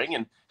able to bring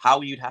and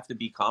how you'd have to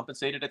be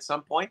compensated at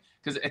some point?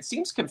 Because it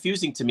seems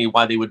confusing to me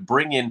why they would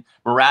bring in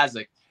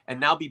Mrazek and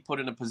now be put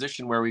in a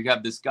position where we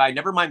have this guy,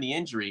 never mind the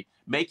injury,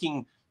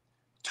 making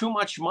too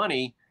much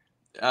money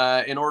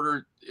to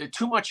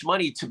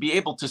be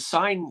able to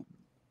sign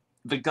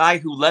the guy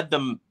who led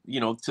them,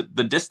 to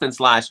the distance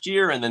last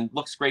year and then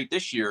looks great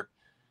this year,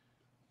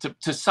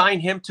 to sign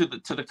him to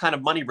the kind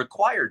of money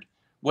required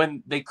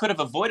when they could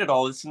have avoided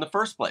all this in the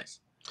first place.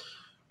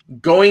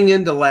 Going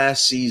into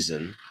last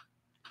season,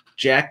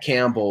 Jack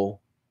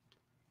Campbell,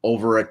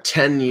 over a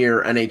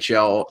 10-year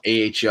NHL,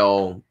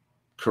 AHL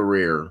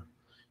career,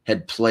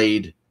 had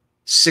played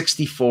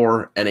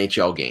 64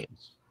 NHL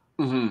games.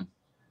 Mm-hmm.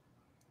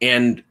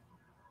 And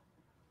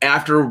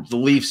after the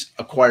Leafs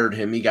acquired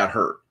him, he got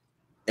hurt.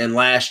 And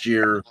last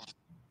year,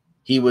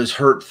 he was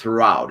hurt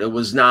throughout. It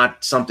was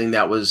not something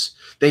that was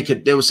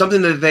it was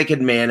something that they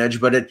could manage,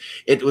 but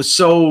it was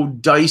so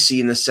dicey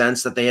in the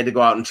sense that they had to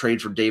go out and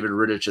trade for David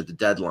Rittich at the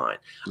deadline.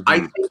 Mm-hmm. I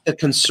think the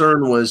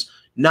concern was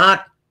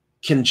not,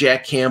 can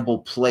Jack Campbell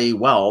play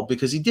well?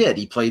 Because he did.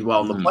 He played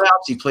well in the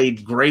playoffs. He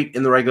played great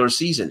in the regular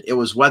season. It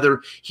was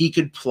whether he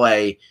could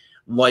play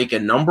like a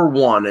number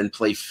one and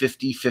play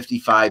 50,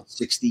 55,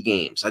 60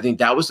 games. I think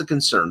that was the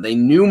concern. They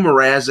knew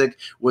Mrazek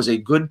was a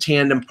good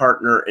tandem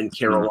partner in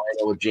Carolina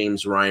with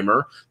James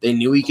Reimer. They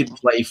knew he could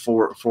play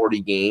for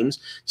 40 games.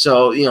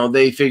 So,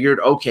 they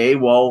figured, okay,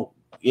 well,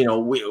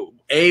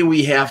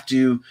 we have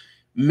to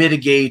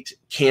mitigate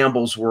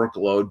Campbell's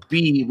workload.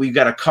 B, we've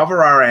got to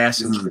cover our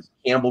ass in case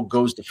Campbell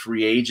goes to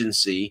free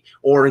agency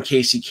or in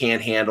case he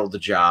can't handle the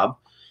job.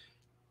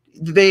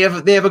 They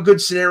have a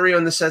good scenario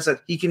in the sense that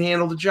he can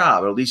handle the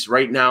job, or at least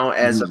right now,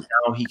 as of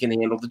now, he can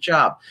handle the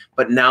job.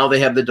 But now they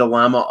have the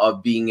dilemma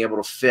of being able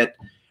to fit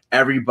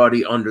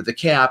everybody under the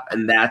cap,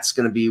 and that's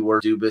going to be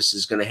where Dubas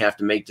is going to have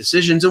to make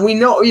decisions. And we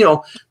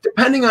know,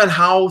 depending on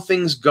how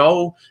things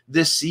go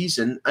this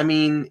season, I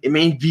mean, it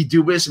may be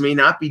Dubas, it may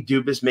not be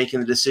Dubas making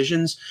the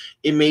decisions.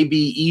 It may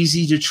be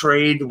easy to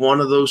trade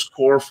one of those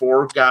core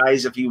four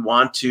guys if you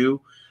want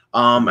to.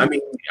 I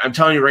mean, I'm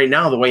telling you right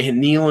now, the way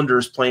Nylander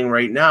is playing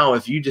right now,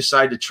 if you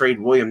decide to trade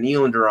William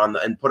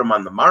Nylander and put him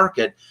on the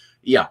market,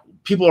 yeah,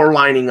 people are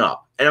lining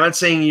up. And I'm not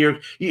saying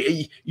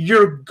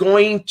you're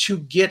going to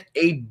get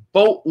a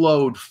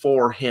boatload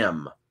for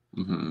him.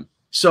 Mm-hmm.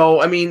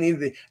 So, I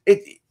mean,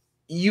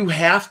 you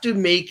have to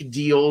make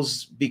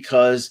deals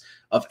because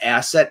of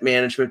asset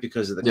management,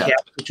 because of the cap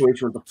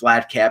situation with the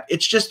flat cap.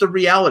 It's just the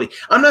reality.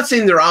 I'm not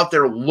saying they're out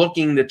there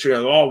looking to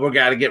trade, we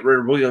got to get rid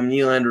of William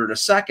Nylander in a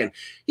second.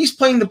 He's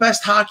playing the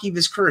best hockey of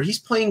his career. He's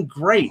playing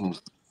great. Mm-hmm.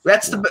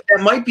 That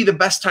might be the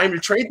best time to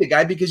trade the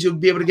guy, because you'll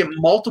be able to get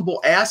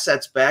multiple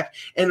assets back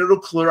and it'll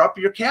clear up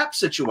your cap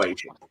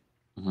situation.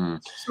 Mm-hmm.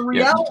 It's the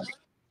reality.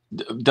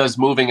 Does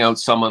moving out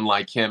someone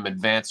like him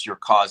advance your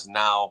cause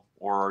now,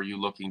 or are you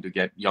looking to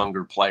get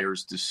younger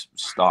players to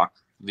stock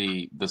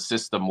the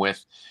system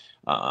with?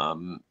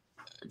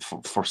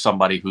 For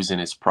somebody who's in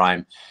his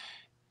prime.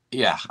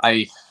 Yeah,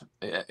 I'm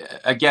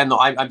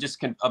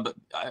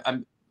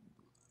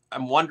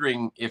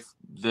wondering if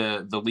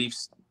the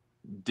Leafs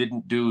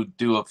didn't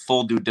do a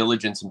full due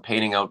diligence in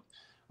painting out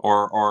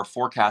or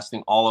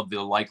forecasting all of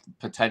the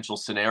potential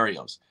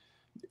scenarios.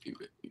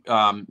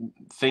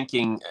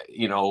 Thinking,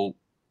 a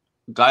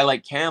guy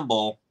like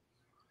Campbell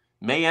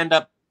may end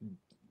up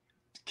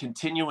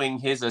continuing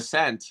his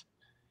ascent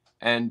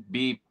and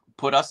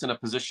put us in a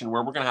position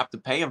where we're going to have to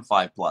pay him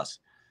 $5+.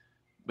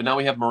 But now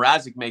we have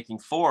Mrazek making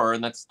 $4,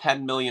 and that's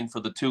 $10 million for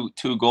the two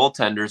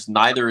goaltenders.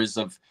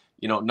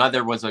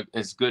 Neither was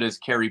as good as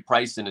Carey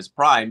Price in his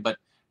prime, but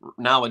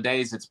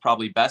nowadays it's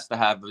probably best to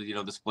have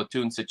this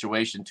platoon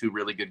situation, two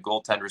really good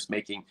goaltenders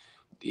making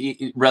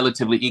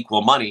relatively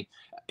equal money.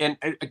 And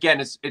again,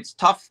 it's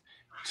tough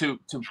to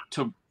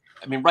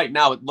I mean, right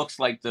now it looks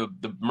like the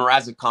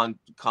Mrazek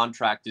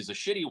contract is a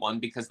shitty one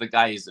because the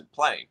guy isn't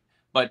playing,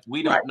 but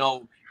we don't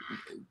know.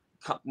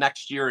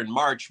 Next year in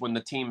March, when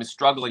the team is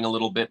struggling a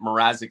little bit,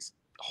 Mrazek's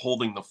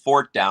holding the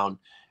fort down,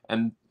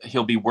 and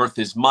he'll be worth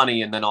his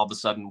money. And then all of a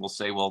sudden, we'll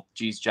say, "Well,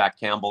 geez, Jack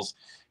Campbell's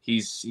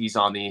he's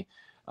on the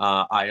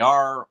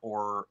IR,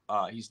 or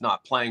he's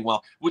not playing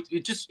well."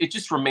 It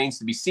just remains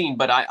to be seen.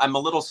 But I'm a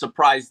little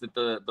surprised that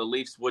the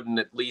Leafs wouldn't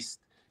at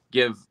least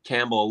give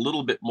Campbell a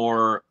little bit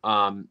more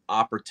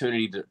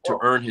opportunity to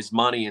earn his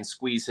money and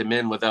squeeze him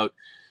in without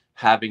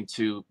having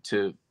to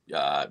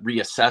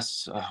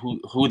reassess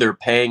who they're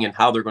paying and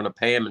how they're going to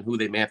pay him and who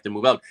they may have to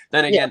move out.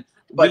 Then again,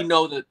 we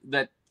know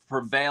that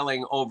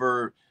prevailing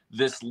over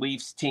this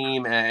Leafs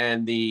team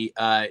and the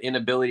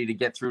inability to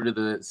get through to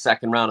the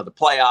second round of the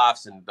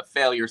playoffs and the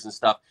failures and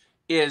stuff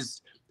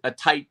is a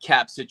tight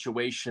cap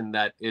situation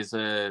that is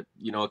a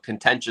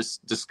contentious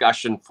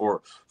discussion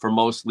for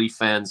most Leaf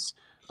fans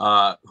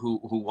who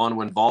want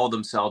to involve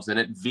themselves in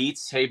it.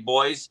 Veets, hey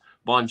boys,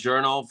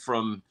 buongiorno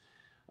from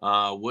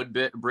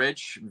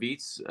Woodbridge.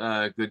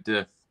 Veets, good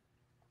to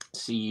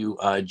see you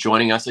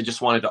joining us. I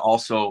just wanted to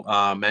also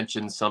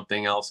mention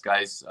something else,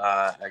 guys.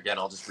 Again,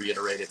 I'll just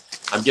reiterate it.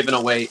 I'm giving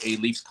away a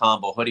Leafs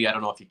combo hoodie. I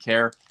don't know if you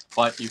care,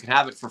 but you can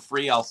have it for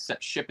free. I'll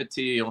ship it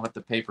to you. You don't have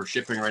to pay for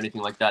shipping or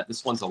anything like that.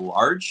 This one's a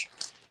large.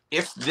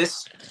 If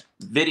this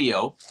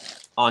video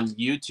on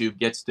YouTube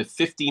gets to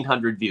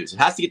 1,500 views, it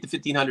has to get to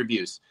 1,500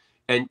 views.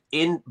 And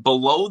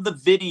below the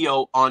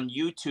video on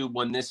YouTube,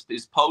 when this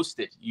is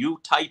posted, you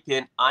type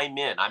in "I'm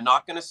in." I'm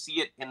not going to see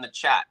it in the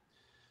chat.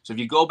 So if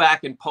you go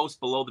back and post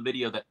below the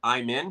video that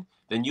 "I'm in,"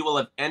 then you will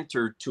have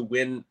entered to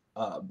win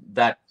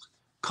that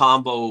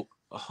combo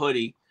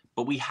hoodie.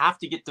 But we have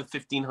to get to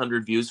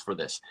 1,500 views for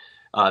this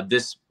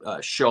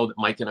show that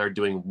Mike and I are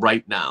doing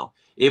right now.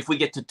 If we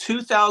get to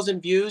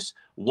 2,000 views,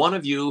 one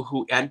of you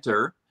who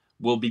enter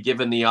will be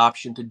given the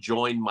option to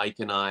join Mike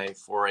and I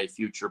for a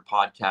future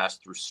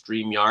podcast through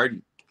StreamYard.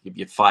 Give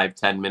you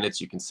 5-10 minutes.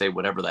 You can say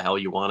whatever the hell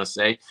you want to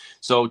say.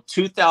 So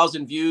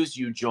 2,000 views,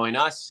 you join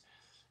us.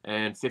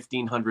 and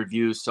 1,500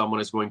 views, someone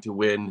is going to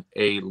win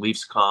a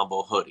Leafs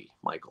combo hoodie,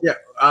 Michael. Yeah.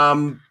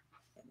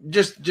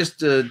 Just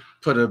to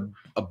put a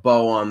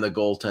bow on the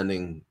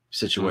goaltending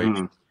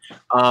situation.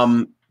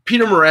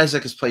 Peter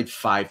Mrazek has played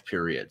 5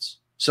 periods.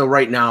 So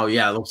right now,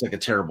 yeah, it looks like a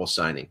terrible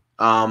signing.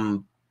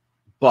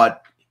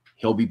 But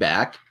he'll be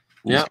back.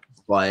 He's going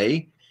to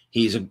play.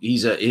 He's an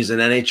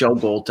NHL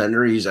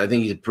goaltender. I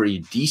think he's a pretty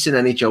decent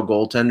NHL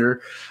goaltender.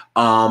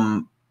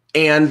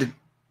 And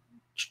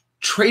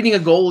trading a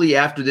goalie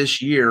after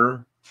this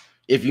year,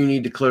 if you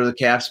need to clear the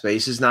cap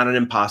space, is not an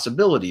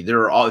impossibility.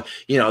 There are all,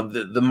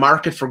 the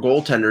market for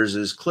goaltenders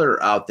is clear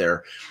out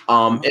there.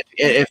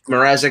 If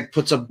Mrazek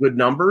puts up good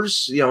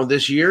numbers,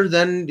 this year,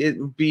 then it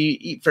would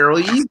be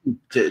fairly easy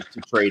to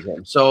trade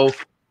him. So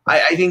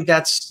I think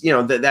that's the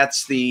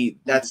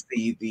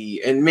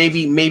and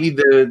maybe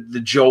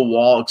the Joe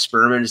Wall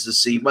experiment is to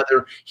see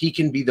whether he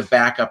can be the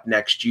backup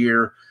next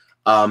year,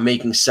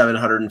 making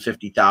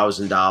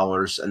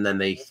 $750,000, and then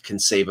they can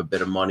save a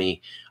bit of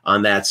money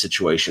on that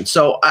situation.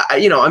 So I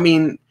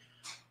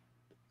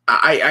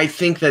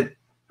think that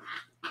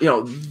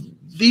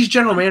these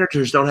general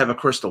managers don't have a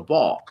crystal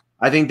ball.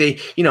 I think they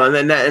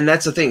and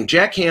that's the thing.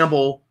 Jack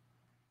Campbell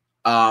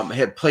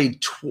had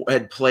played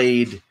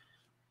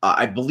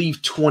I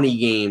believe 20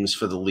 games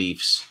for the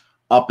Leafs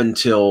up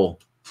until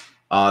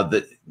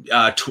he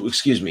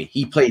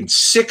played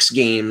 6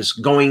 games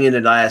going into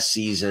last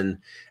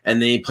season,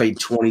 and then he played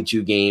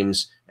 22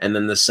 games and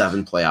then the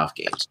 7 playoff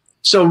games.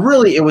 So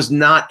really, it was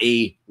not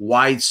a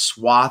wide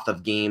swath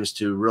of games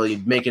to really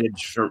make a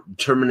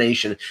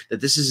determination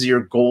that this is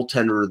your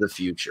goaltender of the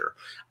future.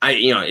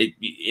 I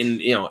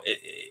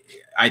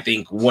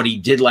think what he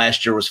did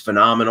last year was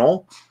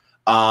phenomenal.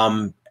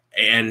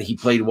 And he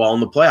played well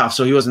in the playoffs,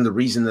 so he wasn't the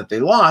reason that they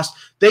lost.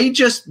 They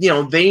just,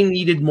 they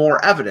needed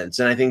more evidence,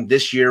 and I think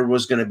this year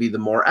was going to be the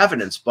more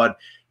evidence. But,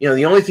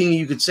 the only thing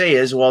you could say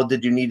is, well,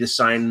 did you need to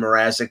sign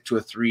Mrazek to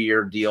a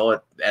 3-year deal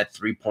at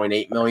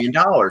 $3.8 million?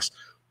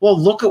 Well,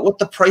 look at what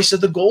the price of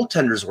the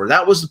goaltenders were.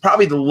 That was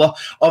probably the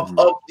of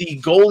the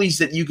goalies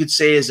that you could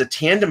say as a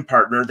tandem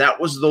partner.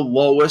 That was the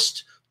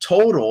lowest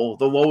total,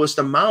 the lowest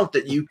amount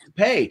that you could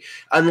pay,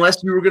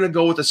 unless you were going to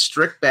go with a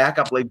strict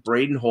backup like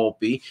Braden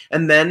Holtby,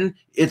 and then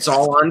it's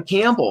all on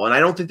Campbell. And I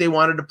don't think they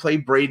wanted to play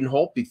Braden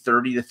Holtby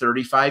 30 to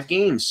 35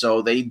 games,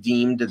 so they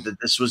deemed that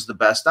this was the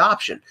best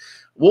option.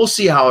 We'll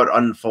see how it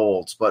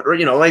unfolds, but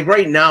like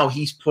right now,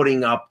 he's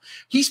putting up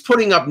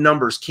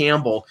numbers.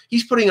 Campbell,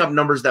 he's putting up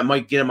numbers that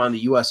might get him on the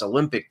U.S.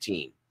 Olympic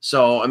team.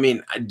 So,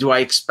 do I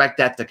expect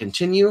that to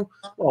continue?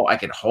 Well, I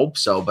could hope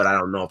so, but I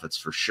don't know if it's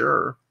for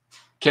sure.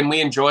 Can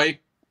we enjoy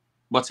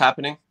what's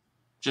happening?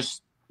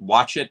 Just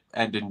watch it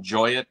and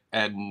enjoy it.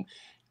 And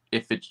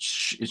if it's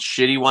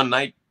shitty one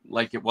night,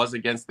 like it was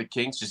against the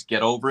Kings, just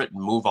get over it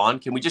and move on.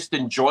 Can we just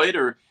enjoy it,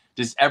 or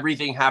does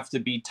everything have to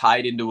be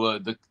tied into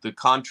the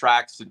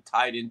contracts and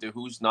tied into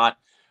who's not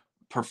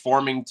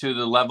performing to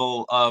the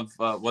level of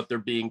what they're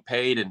being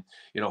paid, and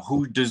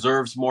who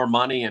deserves more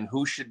money, and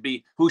who should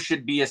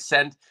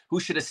ascend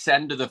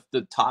to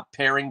the top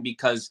pairing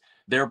because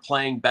they're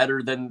playing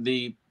better than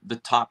the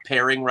top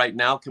pairing right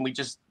now? Can we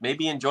just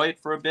maybe enjoy it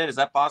for a bit? Is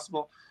that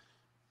possible,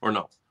 or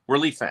no? We're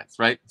Leaf fans,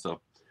 right?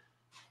 So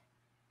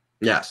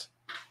yes,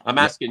 I'm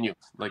asking you.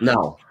 Like,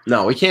 no,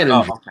 we can't.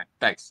 Oh, okay,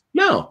 thanks.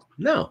 No,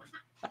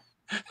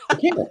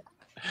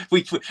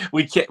 we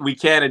can't. we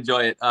can't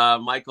enjoy it.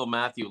 Michael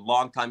Matthew,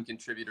 longtime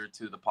contributor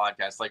to the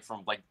podcast,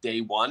 from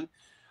day one.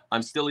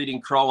 I'm still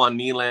eating crow on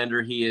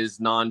Nylander. He is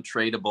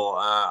non-tradable.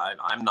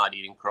 I'm not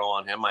eating crow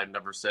on him. I've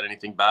never said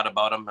anything bad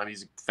about him.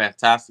 He's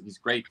fantastic. He's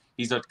great.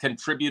 He's a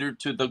contributor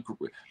to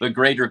the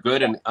greater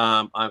good, and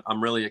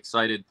I'm really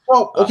excited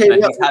that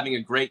he's having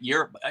a great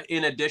year.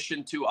 In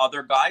addition to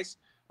other guys,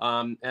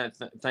 and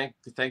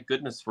thank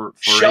goodness for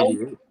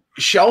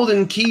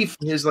Sheldon Keefe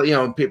is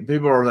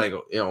people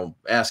are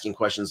asking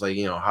questions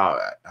how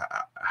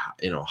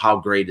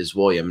great is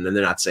William, and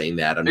they're not saying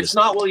that. It's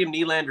not William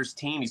Nylander's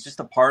team. He's just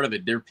a part of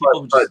it. There are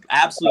people who just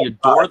absolutely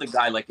adore the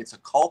guy like it's a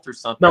cult or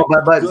something. No,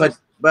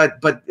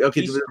 but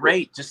okay, he's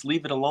great. Just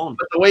leave it alone.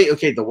 But the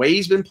way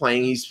he's been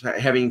playing, he's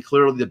having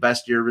clearly the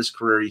best year of his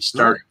career. He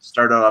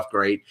started off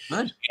great,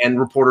 and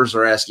reporters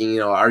are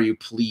asking, are you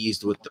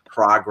pleased with the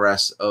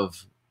progress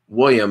of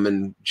William?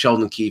 And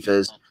Sheldon Keefe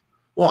is,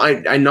 well,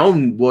 I know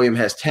William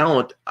has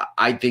talent.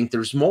 I think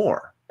there's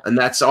more. And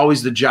that's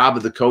always the job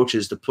of the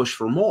coaches, to push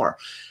for more.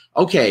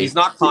 Okay. He's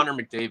not Connor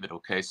McDavid,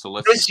 okay? So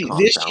let's this year,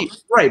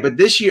 right, but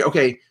this year,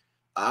 okay,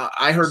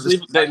 I heard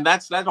this. Then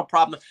that's no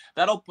problem.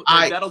 That'll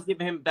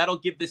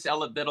give this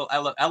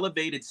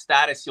elevated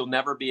status he'll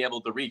never be able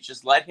to reach.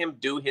 Just let him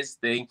do his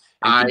thing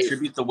and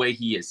contribute the way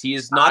he is. He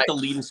is not the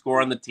leading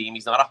scorer on the team.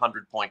 He's not a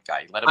 100-point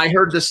guy. I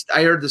heard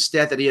the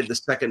stat that he had the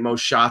second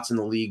most shots in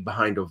the league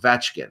behind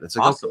Ovechkin. It's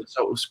awesome. Okay,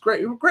 so it was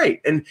great.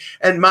 And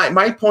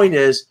my point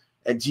is,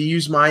 and to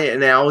use my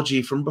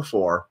analogy from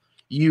before,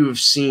 you've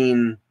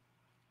seen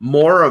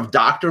more of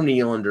Dr.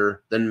 Nylander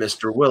than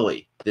Mr.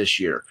 Willie this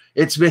year.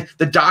 It's been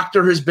the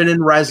doctor has been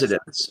in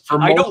residence for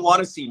I don't want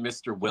to see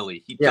Mr.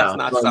 Willie. He does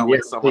not sound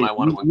like someone I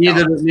want to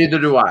encounter. Neither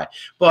do I.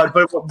 But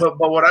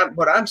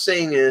what I'm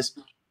saying is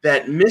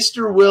that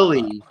Mr.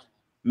 Willie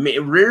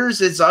rears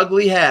its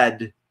ugly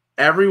head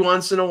every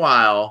once in a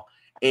while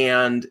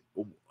and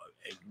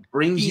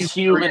brings He's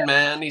human,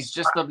 man. He's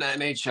just an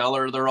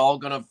NHLer. They're all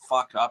gonna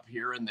fuck up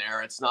here and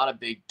there. It's not a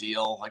big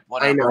deal. Like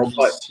whatever. I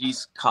know,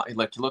 he's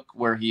like, look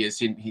where he is.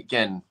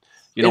 Again,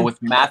 you know,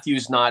 with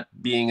Matthews not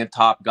being a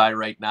top guy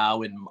right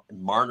now, and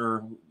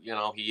Marner, you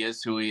know, he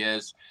is who he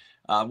is.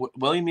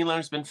 William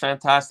Nylander's been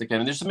fantastic. I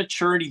mean, there's a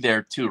maturity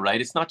there too,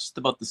 right? It's not just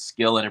about the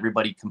skill and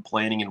everybody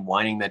complaining and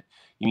whining that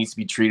he needs to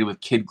be treated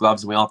with kid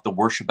gloves and we all have to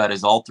worship at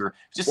his altar.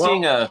 Just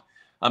seeing a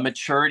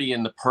maturity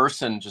in the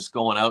person just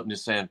going out and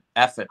just saying,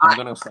 F it, I'm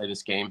going to play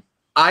this game.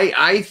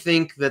 I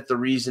think that the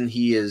reason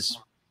he is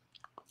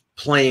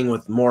playing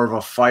with more of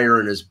a fire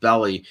in his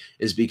belly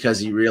is because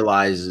he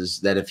realizes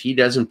that if he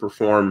doesn't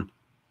perform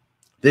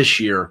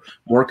this year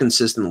more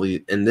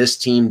consistently and this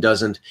team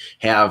doesn't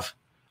have,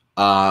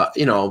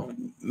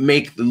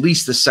 make at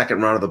least the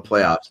second round of the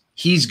playoffs,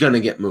 he's going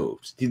to get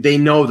moved. They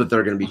know that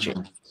they're going to be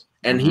changes.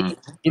 And he,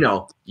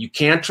 you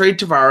can't trade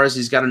Tavares.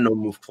 He's got a no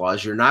move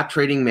clause. You're not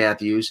trading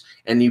Matthews,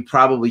 and you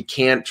probably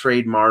can't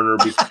trade Marner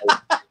because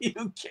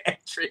you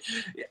can't trade.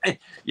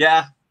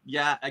 Yeah.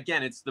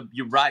 Again, it's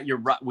you're right.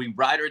 We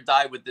ride or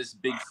die with this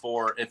big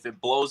four. If it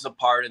blows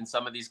apart and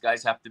some of these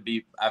guys have to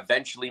be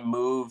eventually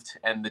moved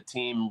and the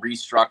team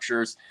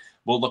restructures,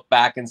 we'll look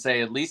back and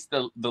say at least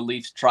the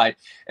Leafs tried.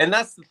 And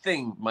that's the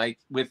thing, Mike,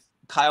 with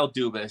Kyle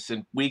Dubas,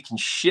 and we can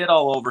shit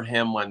all over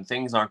him when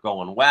things aren't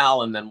going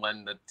well, and then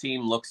when the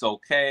team looks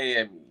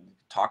okay, and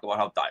talk about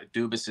how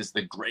Dubas is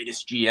the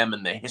greatest GM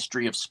in the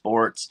history of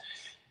sports.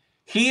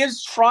 He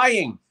is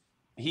trying.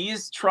 He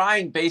is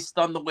trying based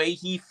on the way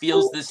he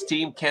feels this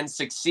team can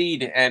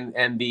succeed and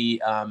the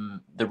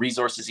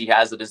resources he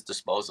has at his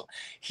disposal.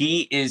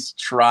 He is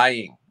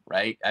trying,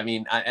 right? I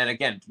mean, and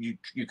again,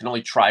 you can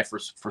only try for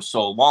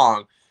so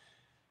long.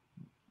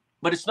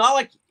 But it's not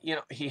like,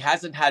 he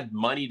hasn't had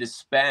money to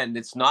spend.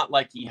 It's not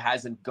like he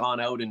hasn't gone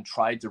out and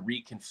tried to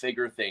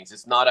reconfigure things.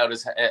 It's not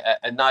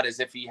not as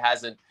if he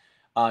hasn't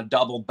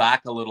doubled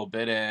back a little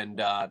bit and,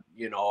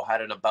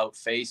 had an about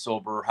face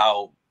over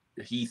how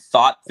he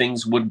thought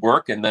things would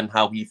work and then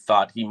how he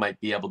thought he might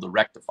be able to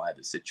rectify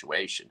the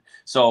situation.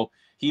 So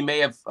he may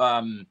have,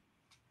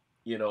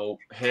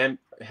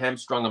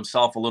 hamstrung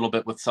himself a little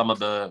bit with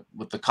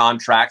the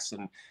contracts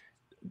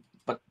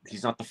but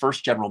he's not the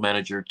first general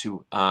manager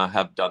to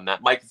have done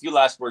that. Mike, a few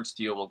last words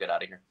to you and we'll get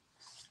out of here.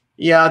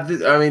 Yeah,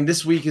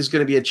 this week is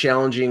going to be a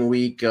challenging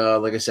week.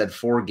 Like I said,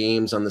 4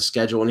 games on the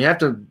schedule. And you have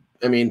to,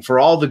 for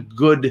all the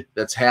good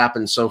that's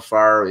happened so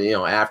far,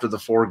 after the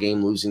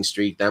 4-game losing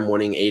streak, them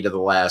winning 8 of the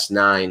last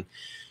 9.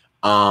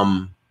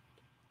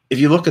 If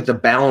you look at the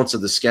balance of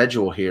the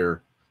schedule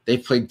here,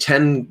 they've played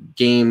 10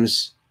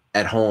 games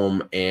at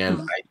home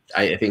and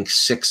I think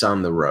 6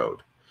 on the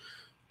road.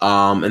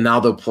 And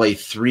now they'll play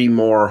 3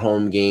 more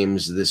home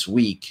games this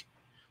week.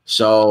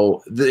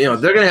 So, they're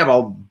going to have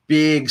a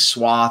big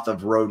swath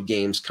of road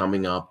games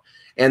coming up.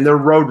 And their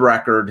road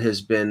record has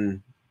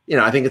been,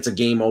 I think it's a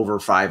game over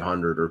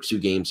 500 or 2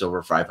 games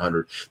over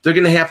 500. They're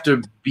going to have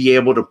to be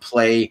able to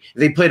play.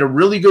 They played a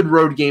really good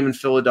road game in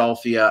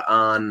Philadelphia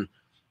on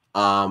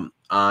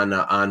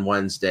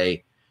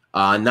Wednesday.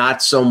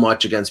 Not so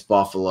much against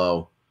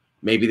Buffalo.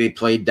 Maybe they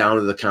played down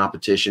to the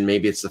competition.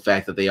 Maybe it's the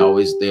fact that they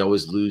always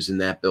lose in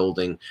that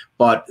building.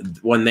 But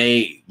when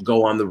they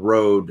go on the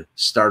road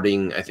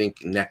starting, I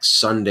think, next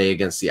Sunday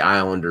against the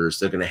Islanders,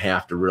 they're going to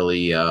have to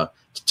really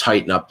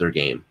tighten up their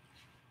game.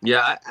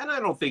 Yeah, and I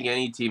don't think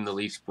any team the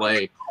Leafs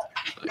play,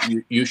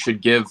 you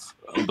should give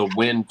the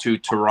win to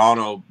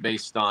Toronto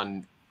based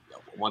on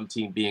one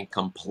team being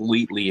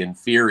completely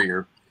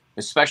inferior,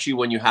 especially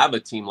when you have a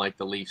team like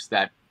the Leafs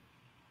that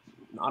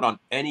not on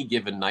any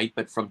given night,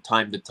 but from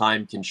time to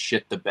time can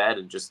shit the bed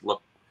and just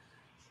look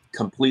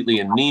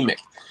completely anemic.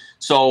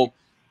 So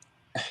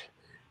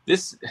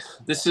this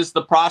is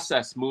the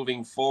process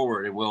moving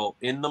forward. It will,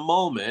 in the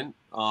moment,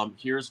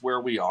 here's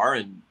where we are,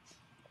 and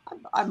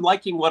I'm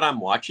liking what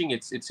I'm watching.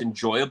 It's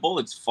enjoyable.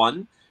 It's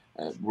fun.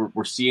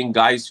 We're seeing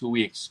guys who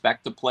we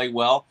expect to play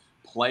well,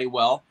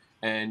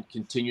 and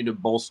continue to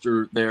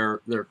bolster their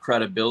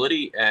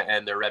credibility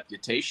and their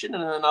reputation.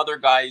 And then other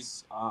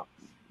guys,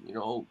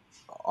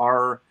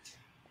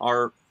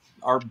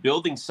 are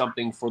building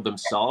something for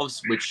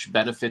themselves, which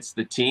benefits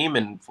the team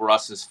and for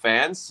us as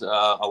fans,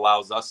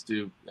 allows us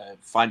to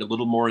find a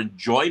little more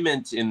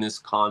enjoyment in this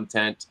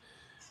content.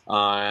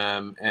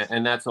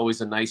 And that's always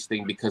a nice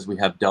thing because we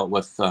have dealt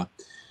with,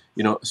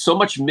 so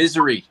much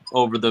misery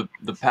over the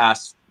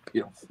past,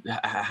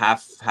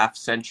 half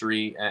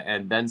century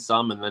and then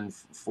some. And then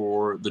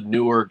for the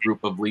newer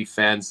group of Leaf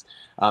fans,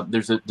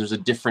 there's a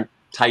different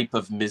type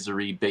of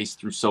misery based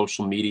through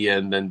social media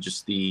and then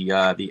just the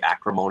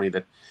acrimony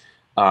that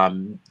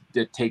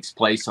takes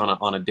place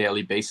on a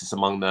daily basis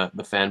among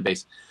the fan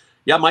base.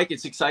 Yeah, Mike,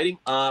 it's exciting.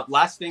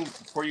 Last thing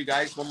for you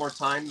guys, one more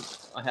time.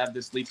 I have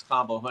this Leafs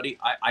combo hoodie.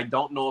 I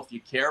don't know if you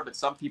care, but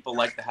some people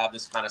like to have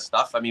this kind of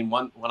stuff. I mean,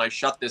 when I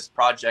shut this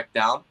project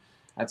down,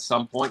 at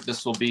some point,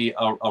 this will be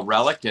a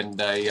relic and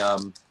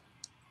a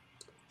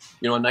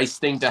nice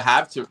thing to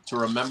have to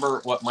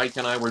remember what Mike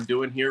and I were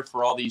doing here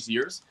for all these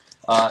years.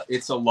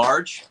 It's a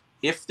large.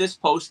 If this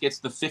post gets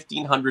the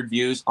 1,500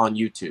 views on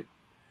YouTube,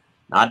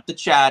 not the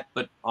chat,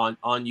 but on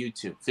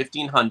YouTube,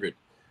 1,500.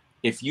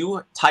 If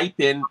you type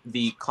in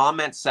the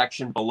comment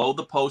section below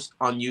the post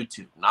on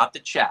YouTube, not the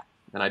chat,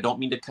 and I don't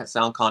mean to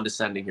sound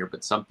condescending here,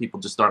 but some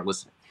people just aren't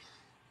listening.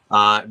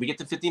 We get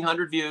to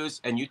 1,500 views,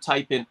 and you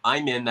type in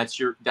 "I'm in." That's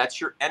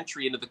your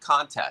entry into the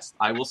contest.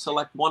 I will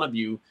select one of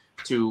you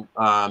to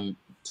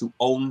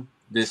own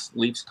this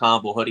Leafs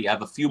combo hoodie. I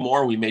have a few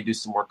more. We may do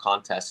some more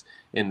contests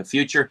in the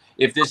future.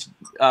 If this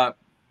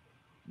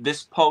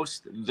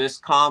post, this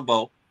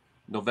combo,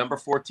 November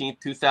 14th,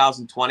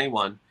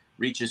 2021,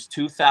 reaches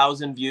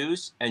 2,000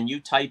 views, and you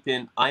type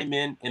in "I'm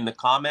in" the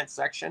comment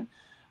section,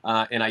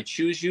 and I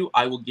choose you,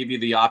 I will give you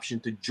the option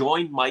to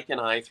join Mike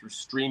and I through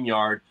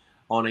StreamYard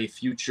on a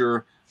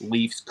future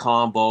Leafs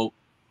combo.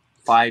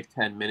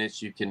 5-10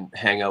 minutes, you can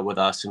hang out with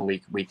us, and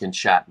we can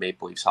chat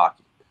Maple Leafs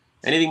hockey.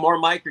 Anything more,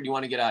 Mike, or do you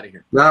want to get out of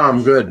here? No,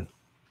 I'm good.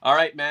 All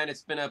right, man.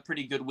 It's been a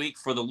pretty good week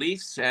for the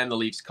Leafs and the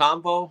Leafs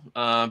combo.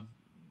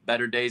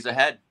 Better days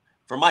ahead.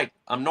 For Mike,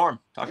 I'm Norm.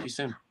 Talk to you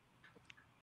soon.